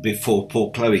before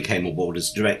poor Chloe came on board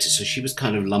as director, so she was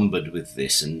kind of lumbered with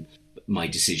this and my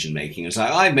decision making. It was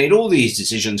like, I've made all these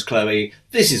decisions, Chloe,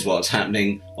 this is what's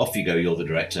happening, off you go, you're the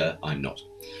director. I'm not.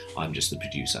 I'm just the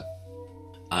producer.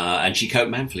 And she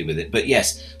coped manfully with it. But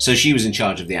yes, so she was in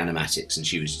charge of the animatics, and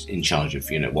she was in charge of,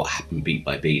 what happened beat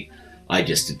by beat. I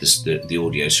just did the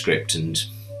audio script, and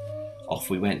off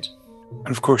we went. And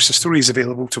of course, the story is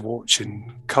available to watch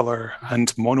in colour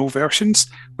and mono versions,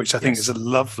 which I think is a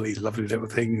lovely, lovely little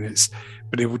thing that's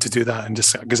been able to do that. And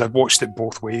just because I've watched it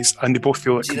both ways, and they both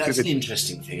feel like that's an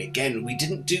interesting thing. Again, we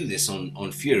didn't do this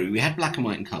on Fury. We had black and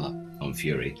white and colour on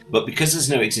Fury, but because there's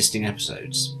no existing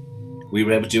episodes, we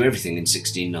were able to do everything in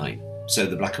 16:9. So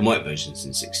the black and white version is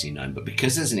in 16:9, but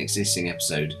because there's an existing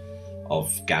episode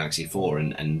of Galaxy 4,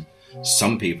 and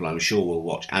some people, I'm sure, will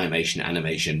watch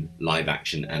animation, live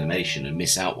action animation and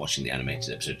miss out watching the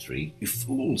animated episode 3. You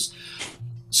fools!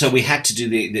 So we had to do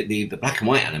the black and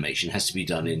white animation has to be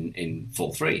done in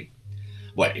 4:3.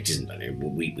 Well, it isn't done.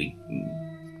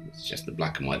 It's just the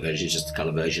black and white version. It's just the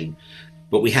colour version.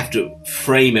 But we have to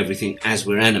frame everything as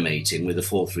we're animating with a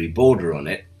 4:3 border on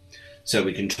it, so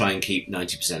we can try and keep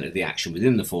 90% of the action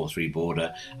within the 4:3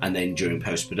 border. And then during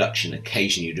post-production,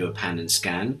 occasionally you do a pan and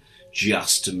scan,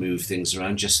 just to move things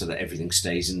around, just so that everything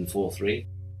stays in 4:3.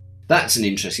 That's an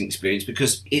interesting experience,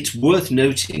 because it's worth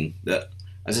noting that,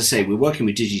 as I say, we're working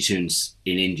with Digitoons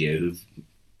in India, who've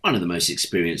one of the most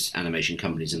experienced animation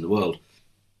companies in the world,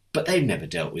 but they've never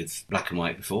dealt with black and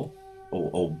white before,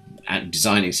 or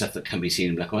designing stuff that can be seen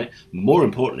in black and white. More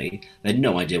importantly, they had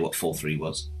no idea what 4:3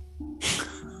 was.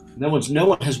 No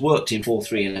one has worked in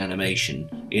 4:3 in animation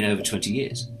in over 20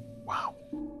 years. Wow.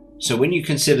 So when you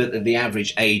consider that the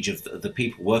average age of the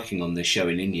people working on this show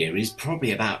in India is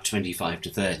probably about 25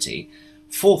 to 30,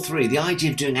 4:3, the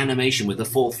idea of doing animation with a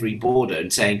 4:3 border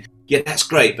and saying, yeah, that's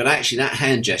great, but actually that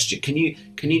hand gesture, can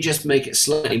you just make it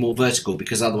slightly more vertical,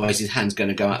 because otherwise his hand's going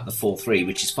to go out the 4:3,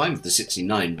 which is fine for the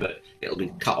 69, but it'll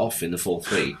be cut off in the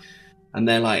 4:3. And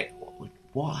they're like,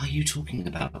 what are you talking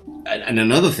about? And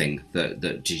another thing that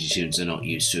Digitoons are not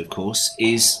used to, of course,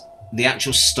 is the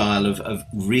actual style of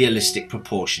realistic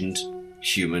proportioned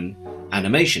human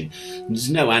animation. There's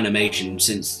no animation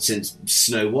since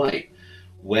Snow White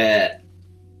where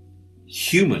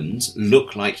humans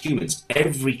look like humans.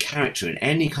 Every character in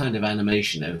any kind of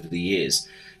animation over the years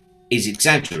is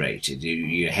exaggerated.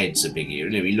 Your heads are bigger.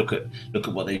 You look at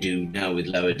what they do now with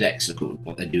Lower Decks. Look at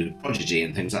what they do with Prodigy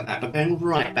and things like that. But going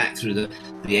right back through the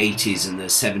 80s and the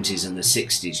 70s and the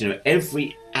 60s,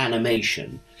 every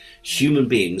animation, human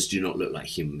beings do not look like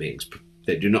human beings.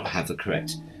 They do not have the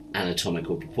correct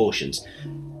anatomical proportions.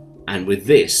 And with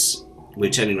this,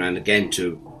 we're turning around again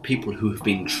to people who have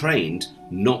been trained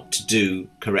not to do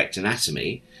correct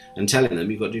anatomy and telling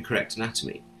them you've got to do correct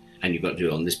anatomy. And you've got to do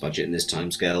it on this budget and this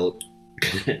time scale,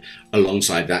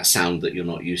 alongside that sound that you're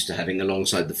not used to having,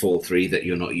 alongside the 4:3 that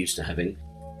you're not used to having.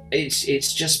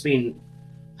 It's just been,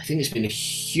 I think it's been a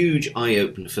huge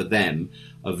eye-opener for them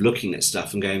of looking at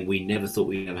stuff and going, we never thought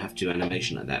we'd ever have to do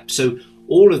animation like that. So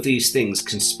all of these things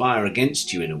conspire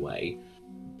against you in a way,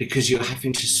 because you're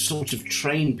having to sort of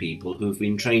train people who've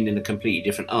been trained in a completely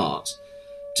different art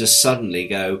to suddenly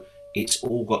go, it's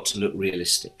all got to look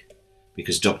realistic.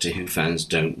 Because Doctor Who fans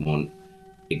don't want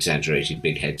exaggerated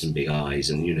big heads and big eyes,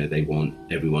 and they want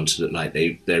everyone to look like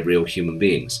they're real human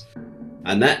beings.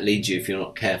 And that leads you, if you're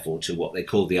not careful, to what they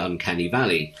call the uncanny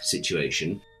valley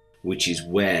situation, which is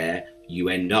where you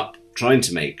end up trying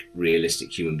to make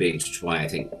realistic human beings, which is why I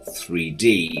think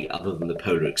 3D, other than the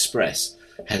Polar Express,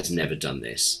 has never done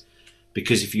this.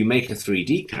 Because if you make a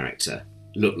 3D character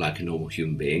look like a normal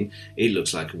human being, it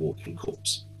looks like a walking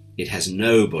corpse. It has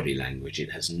no body language.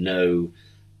 It has no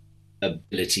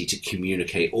ability to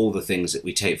communicate all the things that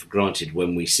we take for granted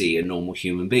when we see a normal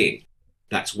human being.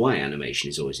 That's why animation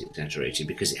is always exaggerated,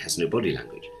 because it has no body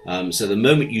language. So the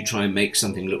moment you try and make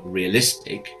something look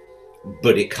realistic,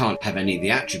 but it can't have any of the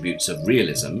attributes of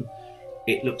realism,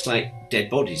 it looks like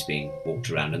dead bodies being walked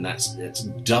around, and that's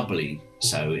doubly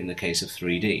so in the case of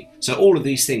 3D. So all of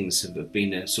these things have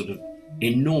been a sort of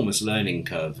enormous learning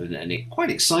curve, and it quite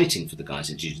exciting for the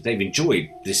guys at Digitoons. They've enjoyed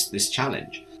this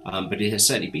challenge, but it has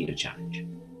certainly been a challenge.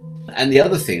 And the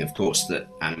other thing, of course, that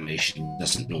animation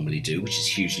doesn't normally do, which is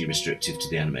hugely restrictive to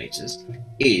the animators,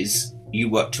 is you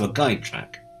work to a guide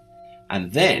track. And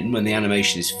then, when the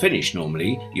animation is finished,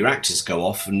 normally, your actors go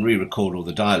off and re-record all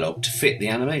the dialogue to fit the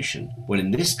animation. Well,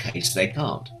 in this case, they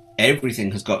can't. Everything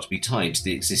has got to be tied to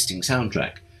the existing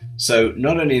soundtrack. So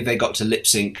not only have they got to lip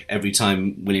sync every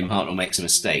time William Hartnell makes a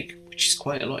mistake, which is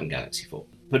quite a lot in Galaxy 4,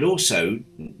 but also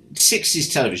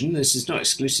 60s television, this is not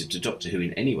exclusive to Doctor Who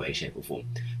in any way, shape or form.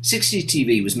 60s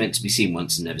TV was meant to be seen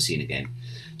once and never seen again.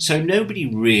 So nobody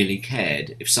really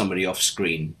cared if somebody off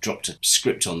screen dropped a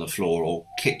script on the floor or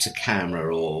kicked a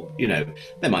camera, or,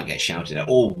 they might get shouted at.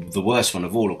 Or the worst one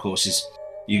of all, of course, is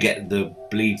you get the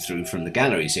bleed through from the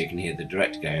gallery, so you can hear the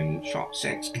director going, shot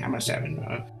 6, camera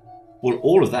 7. Well,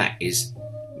 all of that is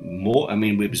more,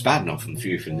 it was bad enough from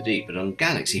Fury from the Deep, but on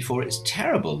Galaxy 4 it's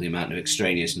terrible, the amount of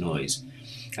extraneous noise.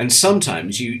 And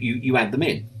sometimes you add them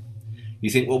in.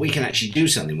 You think, well, we can actually do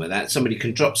something with that. Somebody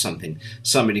can drop something.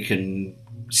 Somebody can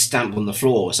stamp on the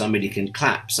floor. Somebody can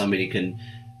clap. Somebody can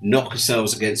knock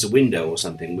ourselves against a window or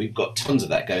something. We've got tons of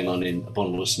that going on in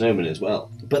Abominable Snowman as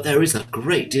well. But there is a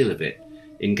great deal of it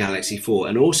in Galaxy 4.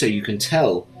 And also you can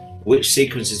tell which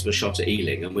sequences were shot at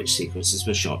Ealing and which sequences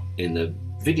were shot in the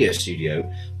video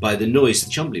studio by the noise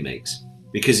the Chumbly makes.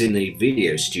 Because in the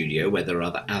video studio, where there are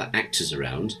other actors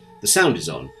around, the sound is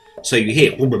on. So you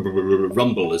hear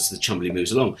rumble as the Chumbly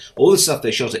moves along. All the stuff they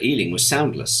shot at Ealing was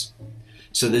soundless.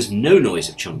 So there's no noise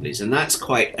of Chumblies, and that's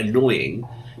quite annoying,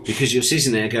 because you're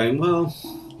sitting there going, well,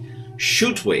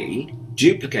 should we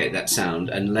duplicate that sound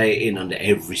and lay it in under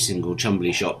every single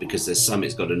Chumbly shot because there's some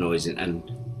it's got a noise in? And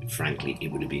frankly, it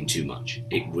would have been too much.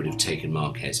 It would have taken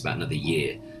Mark Hess about another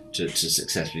year to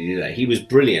successfully do that. He was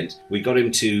brilliant. We got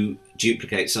him to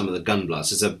duplicate some of the gun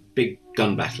blasts. There's a big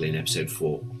gun battle in episode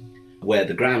 4 where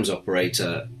the grounds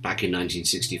operator back in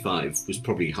 1965 was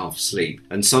probably half asleep,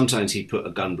 and sometimes he'd put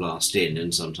a gun blast in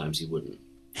and sometimes he wouldn't.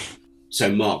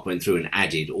 So Mark went through and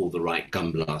added all the right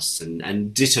gun blasts and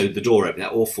dittoed the door open,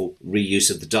 that awful reuse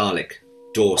of the Dalek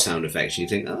door sound effects. And you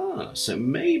think, so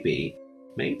maybe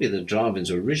the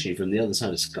Dravins were originally from the other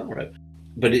side of Skaro.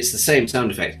 but it's the same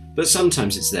sound effect. But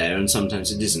sometimes it's there and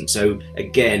sometimes it isn't. So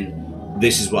again,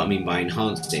 this is what I mean by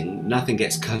enhancing. Nothing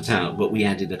gets cut out, but we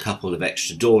added a couple of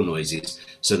extra door noises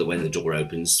so that when the door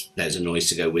opens, there's a noise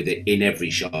to go with it in every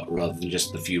shot rather than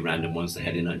just the few random ones they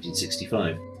had in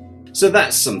 1965. So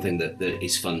that's something that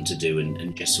is fun to do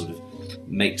and just sort of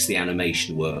makes the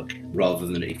animation work, rather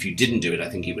than if you didn't do it, I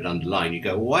think it would underline. You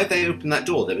go, well, why'd they open that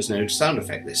door? There was no sound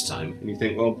effect this time. And you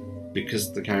think, well,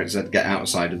 because the characters had to get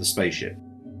outside of the spaceship.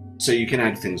 So you can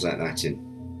add things like that in.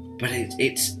 But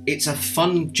it's a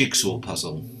fun jigsaw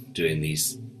puzzle doing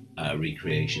these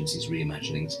recreations, these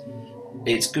reimaginings.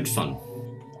 It's good fun.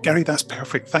 Gary, that's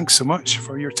perfect. Thanks so much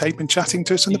for your time and chatting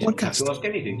to us on the podcast. You didn't have to ask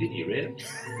anything, did you, really?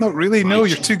 Not really, no.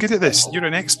 You're too good at this. You're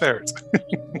an expert.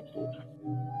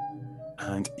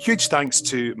 And huge thanks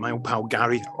to my old pal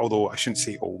Gary, although I shouldn't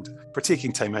say old, for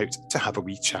taking time out to have a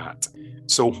wee chat.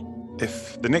 So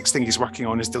if the next thing he's working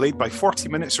on is delayed by 40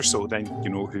 minutes or so, then you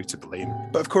know who to blame.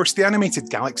 But of course, the animated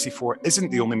Galaxy 4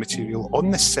 isn't the only material on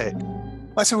this set.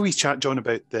 Let's have a wee chat, John,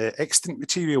 about the extant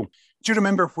material. Do you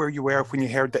remember where you were when you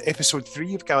heard that Episode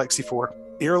 3 of Galaxy 4,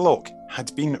 Airlock,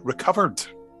 had been recovered?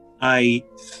 I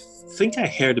think I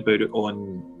heard about it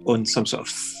on some sort of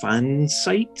fan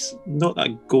site. Not that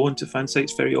I go onto fan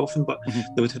sites very often, but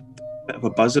there was a bit of a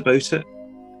buzz about it,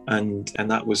 and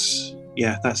that was,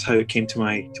 yeah, that's how it came to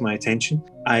my attention.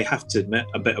 I have to admit,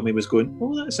 a bit of me was going,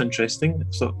 oh, that's interesting.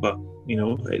 But you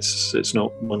know, it's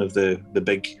not one of the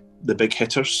big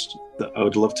hitters that I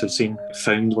would love to have seen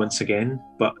found once again.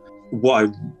 But what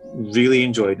I really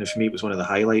enjoyed, and for me it was one of the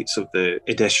highlights of the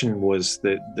edition, was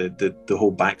the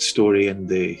whole backstory and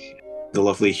the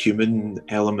lovely human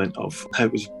element of how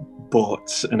it was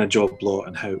bought in a job lot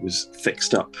and how it was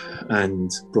fixed up and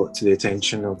brought to the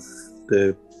attention of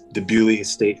the Bewley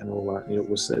estate and all that. You know, it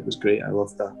was great. I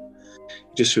loved that.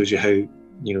 It just shows you how, you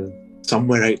know,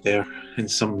 somewhere out there in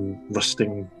some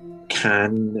rusting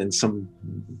can in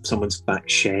someone's back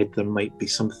shed, there might be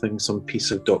some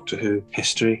piece of Doctor Who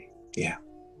history. Yeah,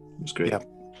 it was great. Yeah,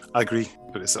 I agree.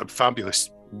 But it's a fabulous,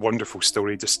 wonderful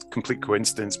story. Just complete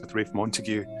coincidence with Rafe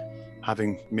Montague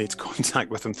having made contact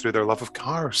with him through their love of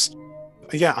cars.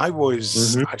 Yeah, I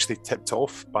was actually tipped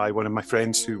off by one of my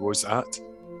friends who was at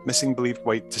Missing Believed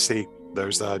White to say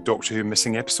there's a Doctor Who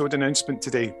missing episode announcement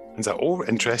today. And said, oh,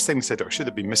 interesting. He said, oh, should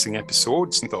there be missing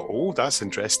episodes? And thought, oh, that's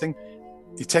interesting.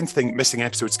 You tend to think missing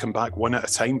episodes come back one at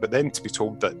a time, but then to be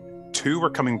told that 2 were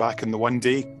coming back in the one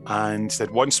day, and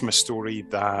said one's from a story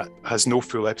that has no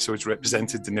full episodes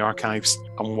represented in the archives,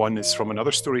 and one is from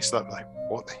another story. So that was like,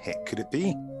 what the heck could it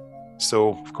be? So,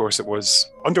 of course, it was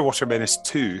Underwater Menace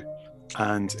 2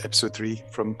 and Episode 3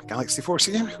 from Galaxy 4.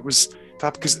 So, yeah, it was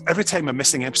fab, because every time a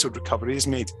missing episode recovery is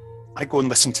made, I go and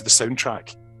listen to the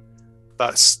soundtrack.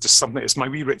 That's just something, it's my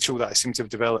wee ritual that I seem to have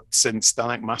developed since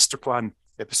Dalek Master Plan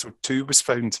Episode 2 was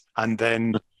found, and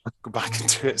then go back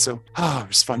into it. So, it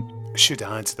was fun. I should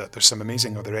add that there's some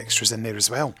amazing other extras in there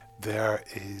as well. There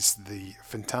is the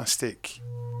fantastic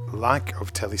lack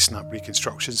of telesnap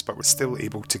reconstructions, but we're still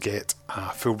able to get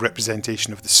a full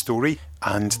representation of the story,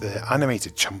 and the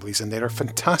animated Chumblies in there are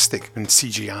fantastic and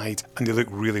CGI'd, and they look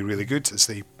really, really good as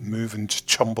they move and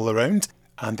chumble around.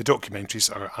 And the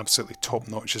documentaries are absolutely top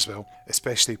notch as well,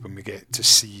 especially when we get to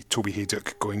see Toby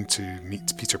Haydock going to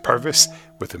meet Peter Purvis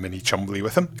with a mini Chumbly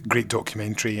with him. Great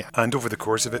documentary, and over the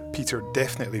course of it, Peter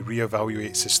definitely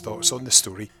reevaluates his thoughts on the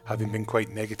story, having been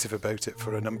quite negative about it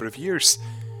for a number of years.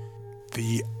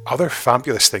 The other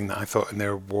fabulous thing that I thought in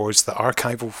there was the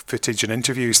archival footage and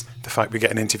interviews. The fact we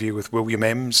get an interview with William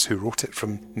Ems, who wrote it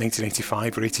from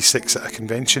 1985 or 86 at a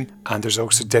convention. And there's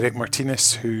also Derek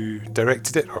Martinez, who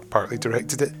directed it, or partly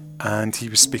directed it. And he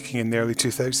was speaking in the early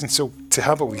 2000s. So to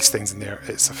have all these things in there,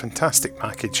 it's a fantastic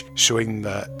package showing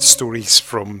that stories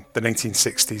from the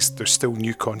 1960s, there's still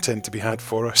new content to be had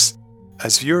for us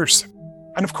as viewers.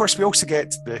 And of course, we also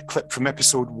get the clip from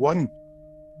episode 1,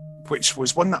 which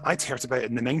was one that I'd heard about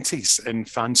in the 90s in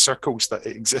fan circles, that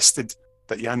it existed,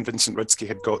 that Jan Vincent Rudsky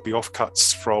had got the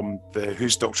offcuts from the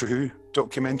Who's Doctor Who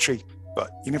documentary,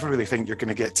 but you never really think you're going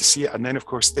to get to see it. And then, of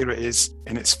course, there it is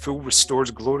in its full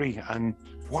restored glory, and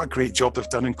what a great job they've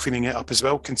done in cleaning it up as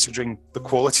well, considering the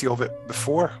quality of it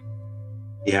before.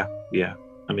 Yeah,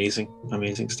 amazing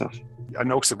stuff.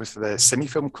 And also with the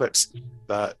Cinefilm clips,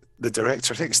 that the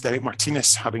director, I think it's Derek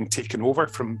Martinez, having taken over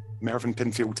from Mervyn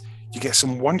Pinfield, you get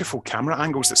some wonderful camera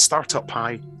angles that start up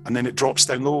high and then it drops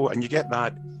down low, and you get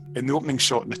that in the opening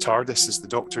shot in the TARDIS as the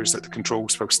Doctor's at the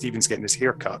controls while Stephen's getting his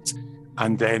hair cut.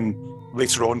 And then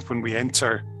later on when we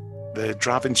enter the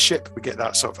Draven ship, we get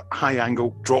that sort of high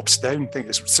angle, drops down. I think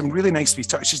it's some really nice wee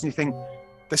touches, and you think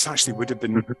this actually would have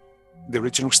been the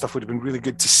original stuff would have been really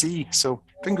good to see. So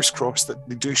fingers crossed that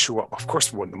they do show up. Of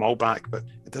course, we want them all back, but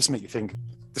it does make you think.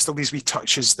 There's still these wee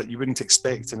touches that you wouldn't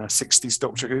expect in a 60s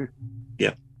Doctor Who.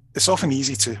 Yeah. It's often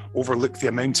easy to overlook the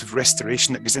amount of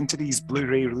restoration that goes into these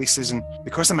Blu-ray releases, and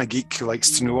because I'm a geek who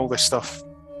likes to know all this stuff,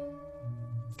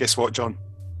 guess what, John?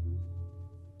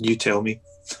 You tell me.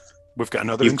 We've got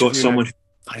another You've got interview someone. now.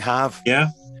 I have. Yeah.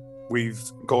 We've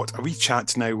got a wee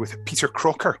chat now with Peter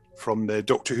Crocker from the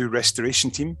Doctor Who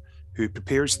restoration team, who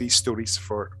prepares these stories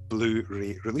for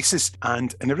Blu-ray releases.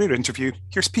 And in a rare interview,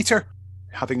 here's Peter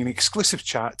having an exclusive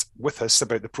chat with us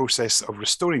about the process of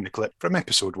restoring the clip from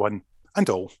episode 1 and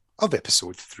all of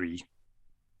episode 3.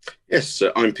 Yes,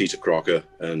 I'm Peter Crocker,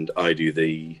 and I do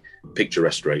the picture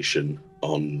restoration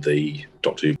on the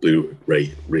Doctor Who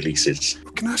Blu-ray releases.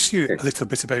 Can I ask you a little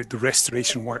bit about the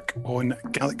restoration work on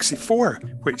Galaxy 4,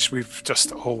 which we've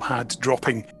just all had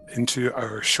dropping into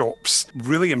our shops?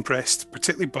 Really impressed,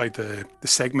 particularly by the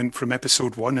segment from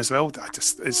episode 1 as well.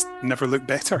 It's never looked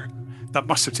better. That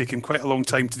must have taken quite a long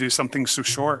time to do something so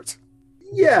short.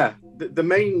 Yeah, the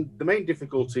main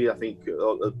difficulty, I think,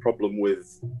 the problem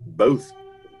with both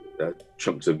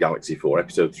chunks of Galaxy 4,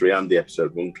 episode 3 and the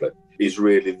episode 1 clip, is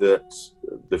really that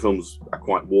the films are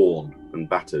quite worn and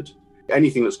battered.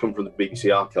 Anything that's come from the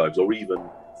BBC archives, or even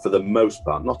for the most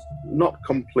part, not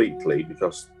completely,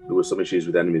 because there were some issues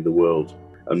with Enemy of the World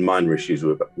and minor issues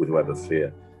with Web of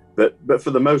Fear, but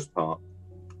for the most part,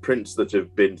 prints that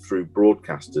have been through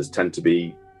broadcasters tend to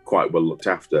be quite well looked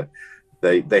after.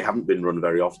 They haven't been run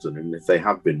very often, and if they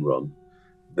have been run,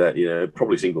 they're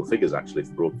probably single figures actually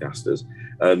for broadcasters,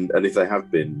 and if they have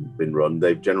been run,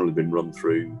 they've generally been run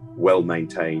through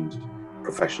well-maintained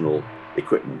professional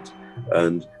equipment.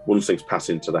 And once things pass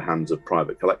into the hands of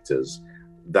private collectors,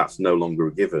 that's no longer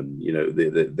a given.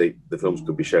 The films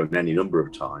could be shown any number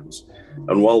of times,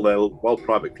 and while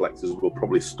private collectors will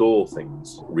probably store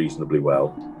things reasonably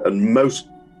well, and most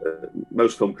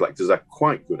film collectors are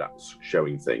quite good at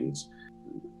showing things,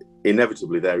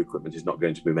 inevitably their equipment is not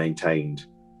going to be maintained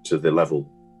to the level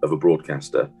of a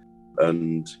broadcaster,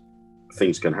 and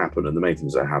things can happen, and the main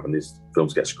things that happen is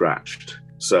films get scratched.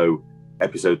 So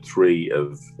episode 3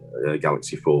 of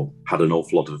Galaxy 4 had an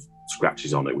awful lot of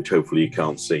scratches on it, which hopefully you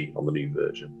can't see on the new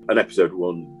version. And episode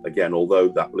 1, again, although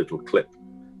that little clip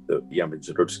that Yamin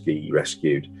Zadrutsky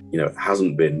rescued,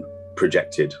 hasn't been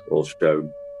projected or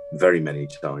shown very many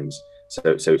times, so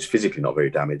it's physically not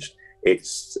very damaged.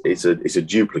 It's a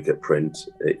duplicate print.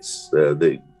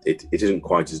 It isn't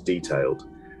quite as detailed,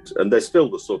 and there's still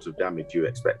the sort of damage you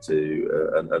expect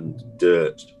and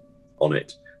dirt on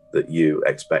it that you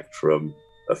expect from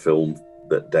a film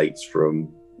that dates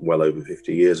from well over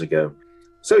 50 years ago.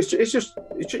 So you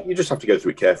just have to go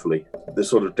through it carefully. The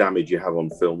sort of damage you have on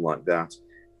film like that,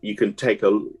 you can take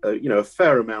a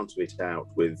fair amount of it out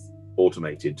with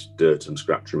automated dirt and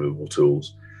scratch removal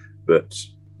tools, but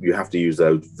you have to use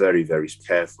those very, very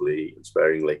carefully and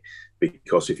sparingly,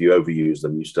 because if you overuse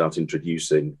them, you start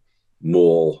introducing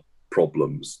more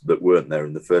problems that weren't there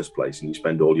in the first place, and you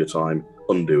spend all your time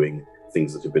undoing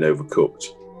things that have been overcooked.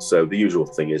 So the usual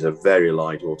thing is a very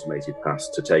light automated pass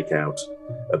to take out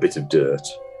a bit of dirt,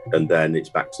 and then it's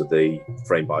back to the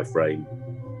frame by frame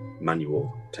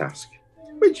manual task,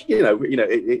 which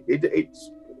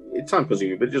it's time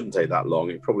consuming, but it doesn't take that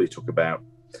long. It probably took about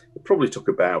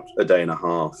a day and a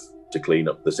half to clean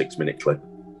up the 6-minute clip,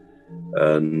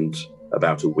 and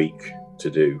about a week to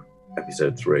do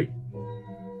episode 3.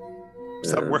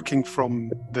 Is that working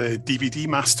from the DVD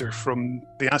master from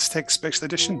the Aztec Special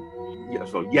Edition?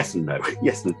 Yes, well, yes and no.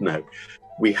 Yes and no.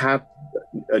 We had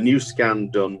a new scan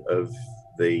done of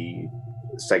the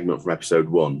segment from episode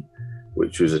 1,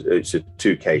 which was it's a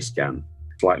 2K scan,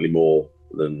 slightly more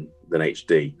than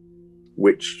HD,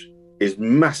 which is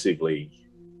massively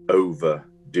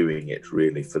overdoing it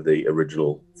really for the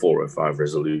original 405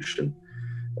 resolution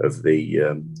of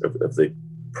the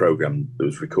program that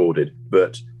was recorded.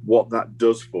 But what that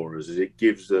does for us is it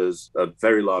gives us a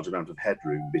very large amount of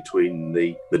headroom between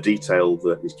the detail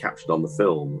that is captured on the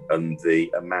film and the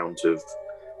amount of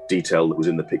detail that was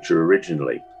in the picture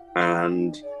originally.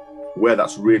 And where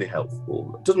that's really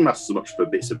helpful, it doesn't matter so much for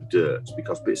bits of dirt,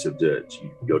 because bits of dirt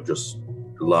you're just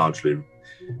largely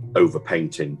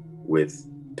overpainting with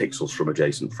pixels from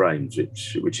adjacent frames,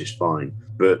 which is fine.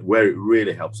 But where it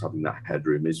really helps having that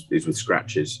headroom is with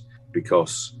scratches,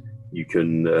 because you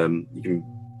can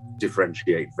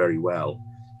differentiate very well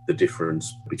the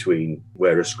difference between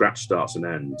where a scratch starts and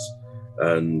ends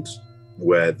and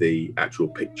where the actual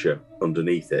picture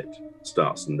underneath it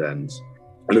starts and ends.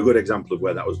 And a good example of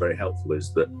where that was very helpful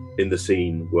is that in the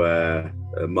scene where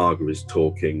Margaret is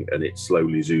talking and it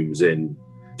slowly zooms in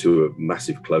to a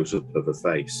massive close-up of a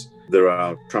face. There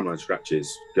are tramline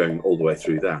scratches going all the way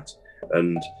through that.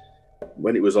 And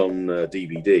when it was on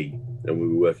DVD and we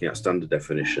were working at standard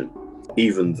definition,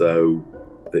 even though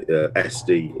the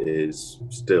SD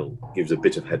gives a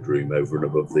bit of headroom over and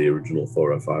above the original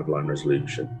 405 line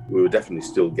resolution, we were definitely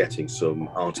still getting some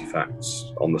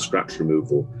artifacts on the scratch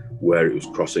removal where it was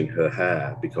crossing her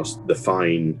hair, because the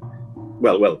fine,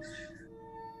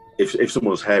 if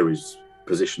someone's hair is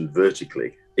positioned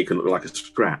vertically, it can look like a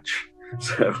scratch.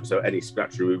 So any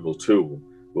scratch removal tool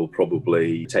will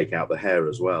probably take out the hair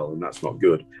as well, and that's not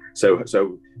good. So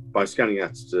by scanning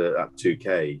at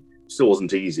 2K, still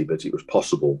wasn't easy, but it was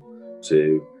possible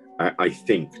to, I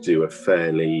think, do a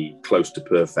fairly close to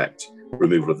perfect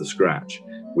removal of the scratch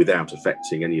without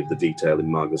affecting any of the detail in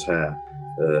Marga's hair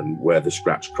where the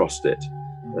scratch crossed it.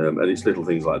 And it's little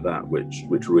things like that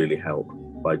which really help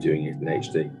by doing it in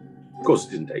HD. Of course,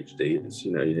 it isn't HD.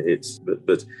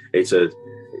 But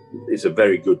it's a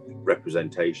very good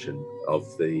representation of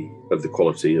the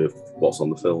quality of what's on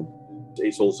the film.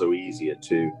 It's also easier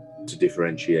to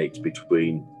differentiate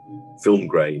between film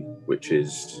grain, which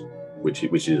is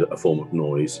a form of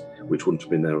noise, which wouldn't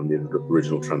have been there on the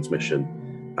original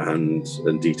transmission,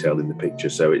 and detail in the picture.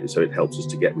 So it helps us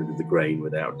to get rid of the grain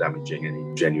without damaging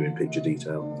any genuine picture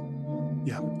detail.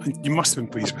 Yeah, and you must have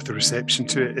been pleased with the reception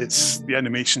to it. The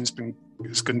animation's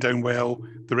gone down well,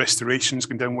 the restoration's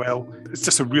gone down well. It's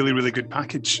just a really, really good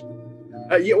package.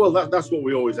 That's what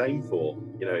we always aim for.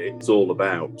 It's all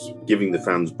about giving the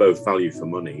fans both value for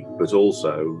money, but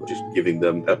also just giving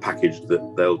them a package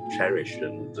that they'll cherish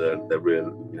and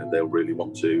they'll really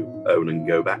want to own and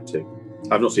go back to.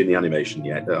 I've not seen the animation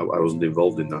yet. I wasn't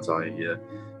involved in that.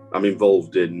 I'm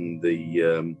involved in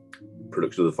the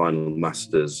production of the final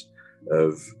masters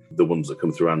of the ones that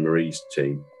come through Anne-Marie's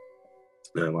team,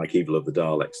 like Evil of the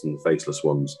Daleks and the Faceless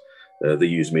Ones. They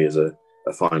use me as a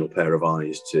final pair of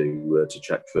eyes to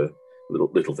check for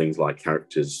little things like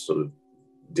characters sort of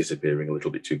disappearing a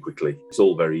little bit too quickly. It's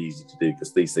all very easy to do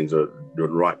because these things are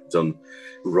done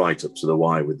right up to the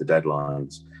wire with the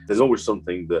deadlines. There's always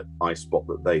something that I spot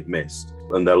that they've missed,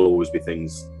 and there'll always be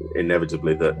things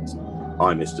inevitably that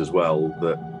I missed as well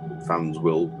that fans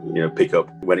will pick up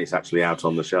when it's actually out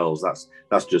on the shelves.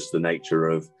 That's just the nature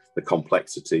of the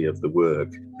complexity of the work,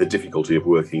 the difficulty of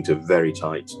working to very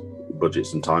tight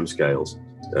budgets and timescales,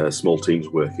 small teams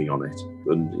working on it,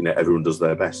 and everyone does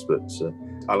their best. But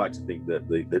I like to think that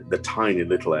the tiny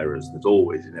little errors that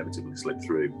always inevitably slip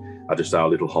through are just our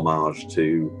little homage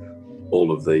to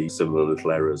all of the similar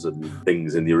little errors and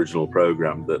things in the original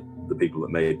program that the people that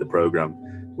made the program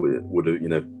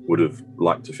would have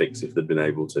liked to fix if they'd been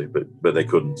able to, but they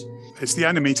couldn't. It's the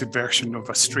animated version of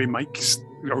a stray mic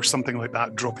or something like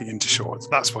that dropping into shots.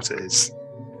 That's what it is.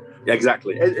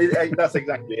 Exactly. That's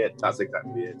exactly it.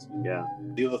 Yeah.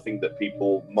 The other thing that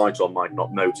people might or might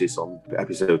not notice on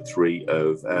episode 3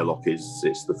 of Airlock is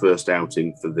it's the first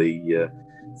outing for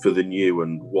the new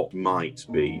and what might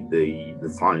be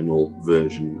the final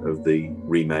version of the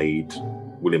remade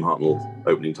William Hartnell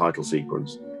opening title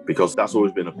sequence. Because that's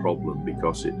always been a problem,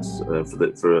 because it's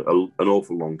for an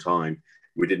awful long time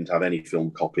we didn't have any film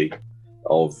copy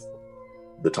of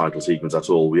the title sequence at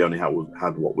all. We only had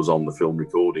what was on the film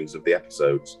recordings of the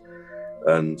episodes,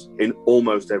 and in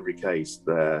almost every case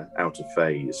they're out of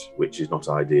phase, which is not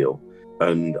ideal.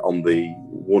 And on the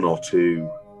 1 or 2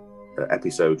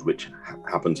 episodes which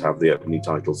happen to have the opening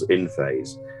titles in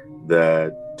phase,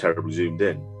 they're terribly zoomed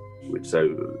in,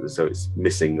 so it's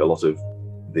missing a lot of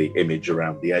the image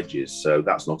around the edges, so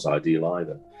that's not ideal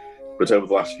either. But over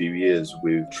the last few years,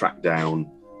 we've tracked down,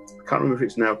 I can't remember if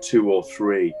it's now 2 or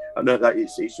 3. No,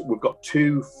 we've got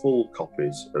 2 full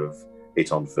copies of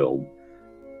it on film,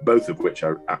 both of which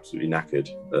are absolutely knackered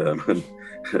and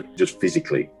just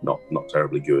physically not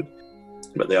terribly good,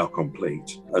 but they are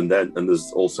complete. And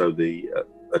there's also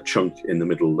a chunk in the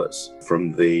middle that's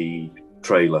from the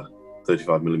trailer,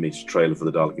 35mm trailer for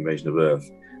the Dalek Invasion of Earth,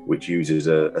 which uses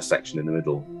a section in the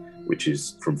middle, which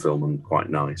is from film and quite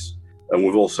nice. And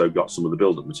we've also got some of the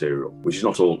build-up material, which is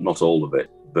not all of it,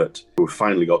 but we've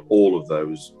finally got all of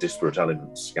those disparate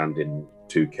elements scanned in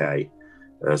 2K.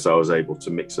 So I was able to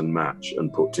mix and match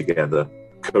and put together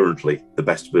currently the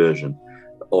best version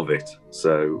of it.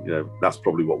 So that's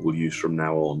probably what we'll use from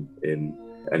now on in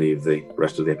any of the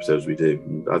rest of the episodes we do.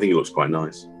 And I think it looks quite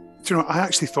nice. Do you know, I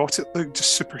actually thought it looked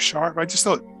just super sharp.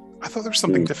 I thought there was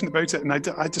something different about it, and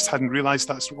I just hadn't realised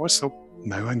that's what it was, so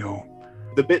now I know.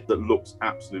 The bit that looks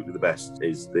absolutely the best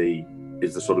is the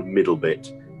sort of middle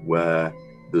bit where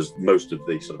there's most of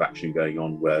the sort of action going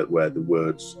on, where the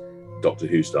words Doctor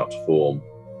Who start to form.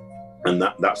 And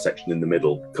that section in the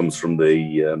middle comes from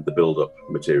the build-up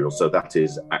material. So that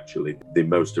is actually the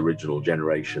most original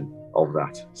generation of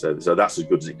that. So that's as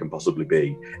good as it can possibly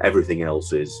be. Everything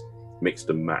else is mixed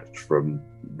and matched from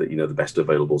the best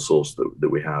available source that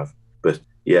we have. But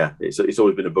yeah, it's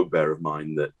always been a bugbear of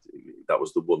mine that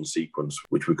was the one sequence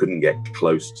which we couldn't get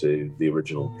close to the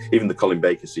original. Even the Colin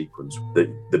Baker sequence,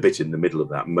 the bit in the middle of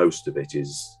that, most of it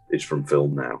is from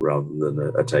film now rather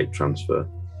than a tape transfer.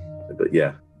 But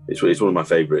yeah, it's one of my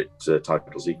favourite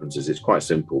title sequences. It's quite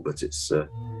simple, but it's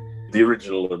the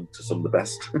original and to some of the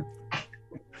best.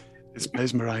 It's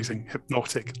mesmerising,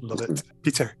 hypnotic, love it.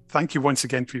 Peter, thank you once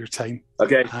again for your time.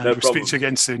 Okay, and no we'll problem. speak to you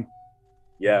again soon.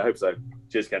 Yeah, I hope so.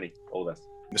 Cheers, Kenny. All the best.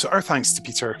 So our thanks to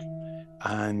Peter.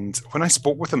 And when I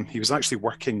spoke with him, he was actually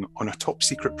working on a top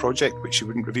secret project, which he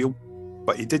wouldn't reveal.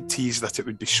 But he did tease that it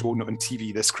would be shown on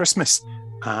TV this Christmas.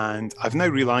 And I've now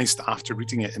realised after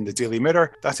reading it in the Daily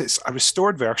Mirror that it's a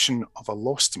restored version of a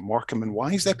lost Morecambe and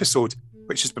Wise episode,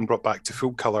 which has been brought back to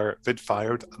full colour,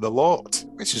 vid-fired, the lot,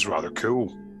 which is rather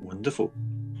cool. Wonderful.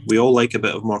 We all like a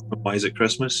bit of Morecambe and Wise at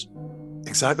Christmas.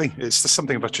 Exactly. It's just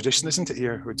something of a tradition, isn't it,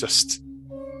 here? We're just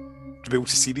to be able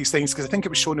to see these things, because I think it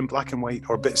was shown in black and white,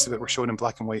 or bits of it were shown in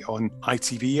black and white on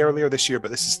ITV earlier this year, but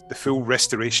this is the full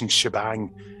restoration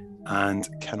shebang, and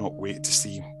cannot wait to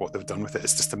see what they've done with it.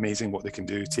 It's just amazing what they can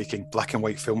do, taking black and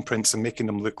white film prints and making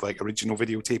them look like original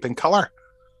videotape in colour.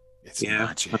 It's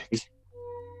magic. It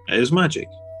is magic.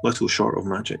 Little short of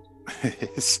magic.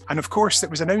 And of course, it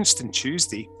was announced on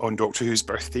Tuesday, on Doctor Who's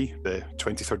birthday, the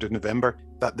 23rd of November,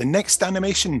 that the next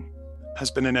animation has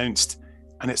been announced,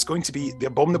 and it's going to be The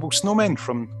Abominable Snowmen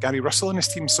from Gary Russell and his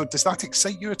team. So does that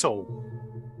excite you at all?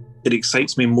 It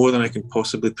excites me more than I can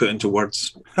possibly put into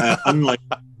words.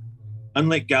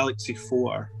 Unlike Galaxy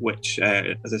 4, which,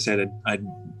 as I said, I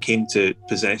came to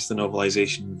possess the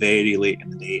novelisation very late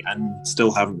in the day and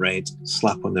still haven't read,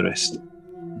 slap on the wrist.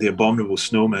 The Abominable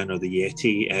Snowman, or the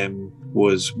Yeti,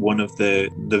 was one of the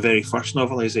very first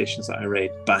novelisations that I read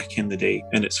back in the day,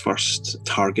 in its first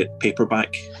Target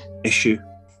paperback issue,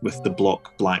 with the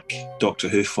block black Doctor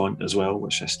Who font as well,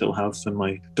 which I still have in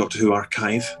my Doctor Who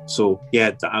archive. So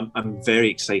yeah, I'm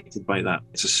very excited by that.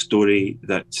 It's a story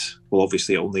that, well,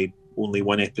 obviously only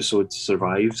one episode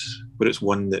survives, but it's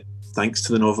one that, thanks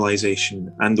to the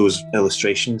novelisation and those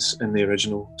illustrations in the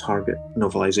original Target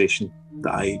novelisation,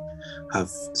 that I have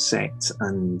set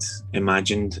and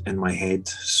imagined in my head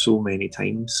so many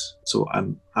times. So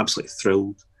I'm absolutely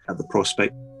thrilled at the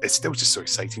prospect. It's still just so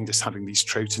exciting just having these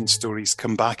Troughton stories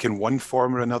come back in one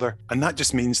form or another. And that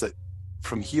just means that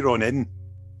from here on in,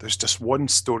 there's just one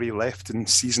story left in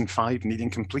season 5 needing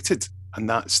completed, and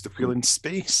that's The Wheel in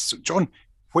Space. So John,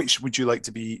 which would you like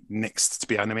to be next to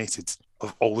be animated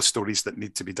of all the stories that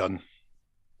need to be done?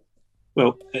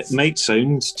 Well, it might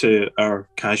sound to our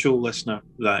casual listener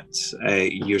that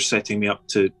you're setting me up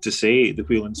to say The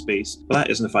Wheel in Space, but that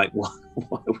is in fact what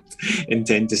I would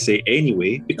intend to say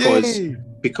anyway,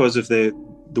 because of the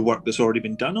work that's already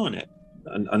been done on it.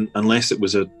 And unless it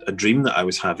was a dream that I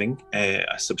was having, a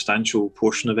substantial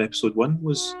portion of episode 1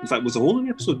 was the whole of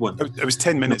episode 1. It was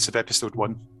 10 minutes of episode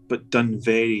 1. But done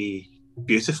very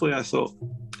beautifully, I thought.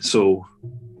 So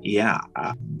yeah,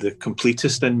 the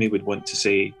completist in me would want to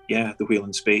say, yeah, The Wheel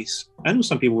in Space. I know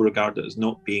some people regard it as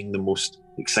not being the most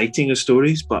exciting of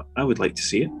stories, but I would like to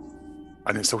see it.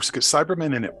 And it's also got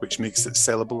Cybermen in it, which makes it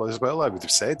sellable as well, I would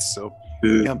have said. So,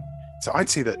 yeah. So I'd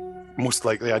say that most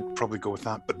likely I'd probably go with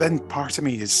that. But then part of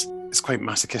me is quite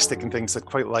masochistic and things. I'd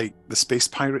quite like the Space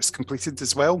Pirates completed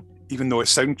as well, even though the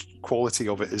sound quality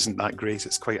of it isn't that great.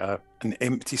 It's quite an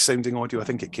empty sounding audio. I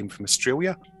think it came from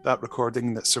Australia, that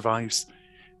recording that survives.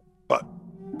 But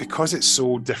because it's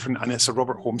so different, and it's a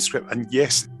Robert Holmes script, and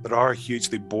yes, there are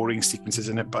hugely boring sequences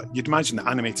in it, but you'd imagine the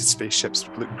animated spaceships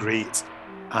would look great,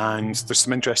 and there's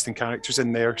some interesting characters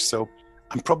in there. So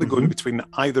I'm probably going between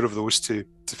either of those two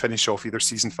to finish off either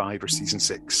season 5 or season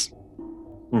 6.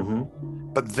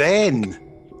 But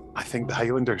then I think the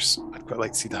Highlanders, I'd quite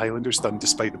like to see the Highlanders done,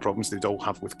 despite the problems they'd all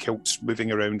have with kilts moving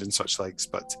around and such likes.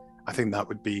 But I think that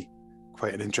would be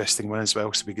quite an interesting one as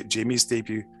well. So we get Jamie's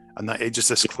debut, and that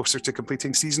edges us closer to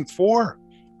completing season 4.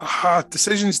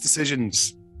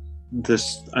 Decisions.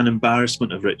 There's an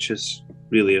embarrassment of riches,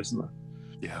 really, isn't there?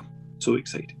 Yeah. So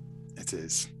exciting. It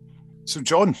is. So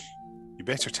John, you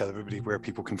better tell everybody where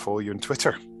people can follow you on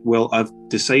Twitter. Well, I've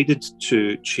decided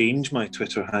to change my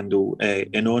Twitter handle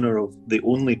in honour of the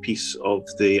only piece of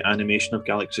the animation of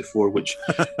Galaxy 4 which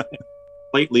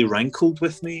slightly rankled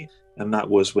with me, and that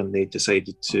was when they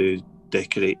decided to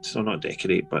populate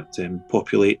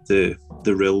the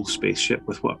Rill spaceship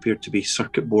with what appeared to be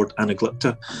circuit board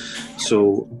anaglypta.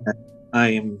 So I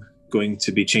am going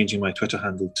to be changing my Twitter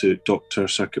handle to Dr.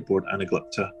 Circuit Board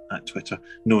Anaglipta at Twitter.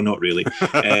 No, not really.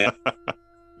 I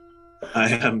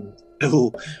am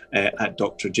still at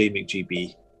Dr. J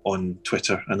McGB on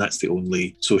Twitter, and that's the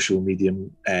only social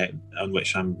medium on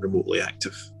which I'm remotely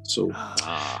active. So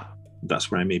that's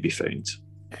where I may be found.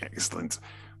 Excellent.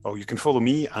 Well, you can follow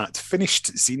me at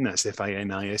Finished Zine, that's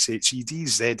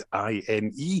FINISHEDZINE,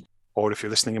 or if you're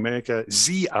listening in America,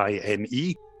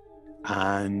 ZINE.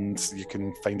 And you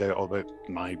can find out all about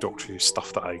my Doctor Who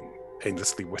stuff that I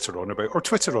endlessly witter on about or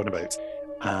Twitter on about.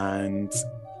 And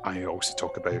I also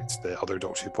talk about the other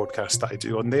Doctor Who podcast that I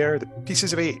do on there, the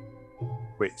Pieces of Eight,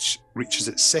 which reaches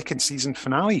its second season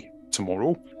finale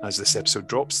tomorrow as this episode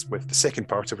drops, with the second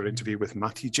part of our interview with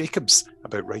Matthew Jacobs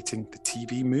about writing the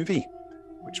TV movie,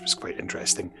 which was quite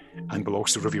interesting, and we'll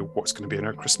also reveal what's going to be in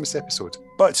our Christmas episode.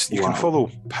 But you can follow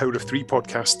Power of Three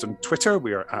Podcast on Twitter.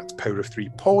 We are at Power of Three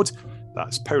Pod.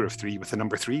 That's Power of Three with the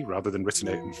number 3 rather than written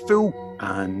out in full.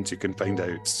 And you can find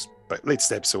out about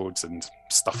latest episodes and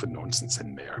stuff and nonsense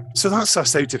in there. So that's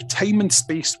us out of time and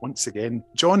space once again.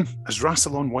 John, as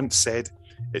Rassilon once said,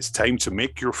 it's time to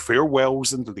make your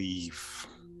farewells and leave.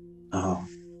 Oh,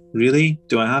 really?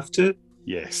 Do I have to?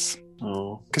 Yes.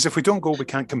 Oh. Because if we don't go, we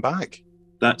can't come back.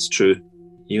 That's true.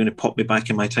 You're going to pop me back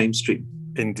in my time stream.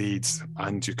 Indeed.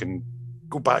 And you can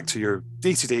go back to your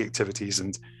day-to-day activities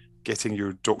and getting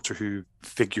your Doctor Who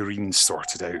figurines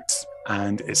sorted out.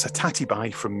 And it's a tatty bye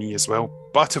from me as well.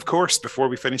 But of course, before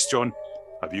we finish, John,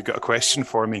 have you got a question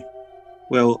for me?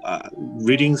 Well,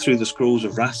 reading through the scrolls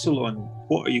of Rassilon,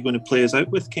 what are you going to play us out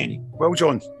with, Kenny? Well,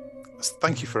 John,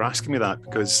 thank you for asking me that,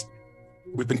 because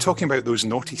we've been talking about those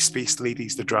naughty space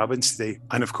ladies, the Drabins, today.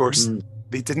 And of course,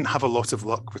 they didn't have a lot of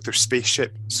luck with their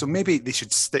spaceship. So maybe they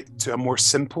should stick to a more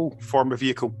simple form of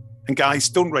vehicle. And guys,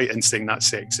 don't write in saying that's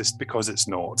sexist, because it's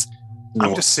not. No.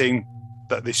 I'm just saying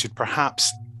that they should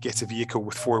perhaps get a vehicle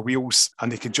with 4 wheels and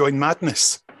they could join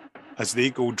Madness as they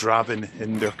go driving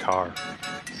in their car.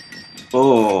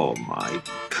 Oh my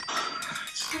God.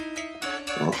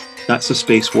 Oh, that's a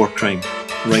space war crime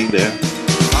right there.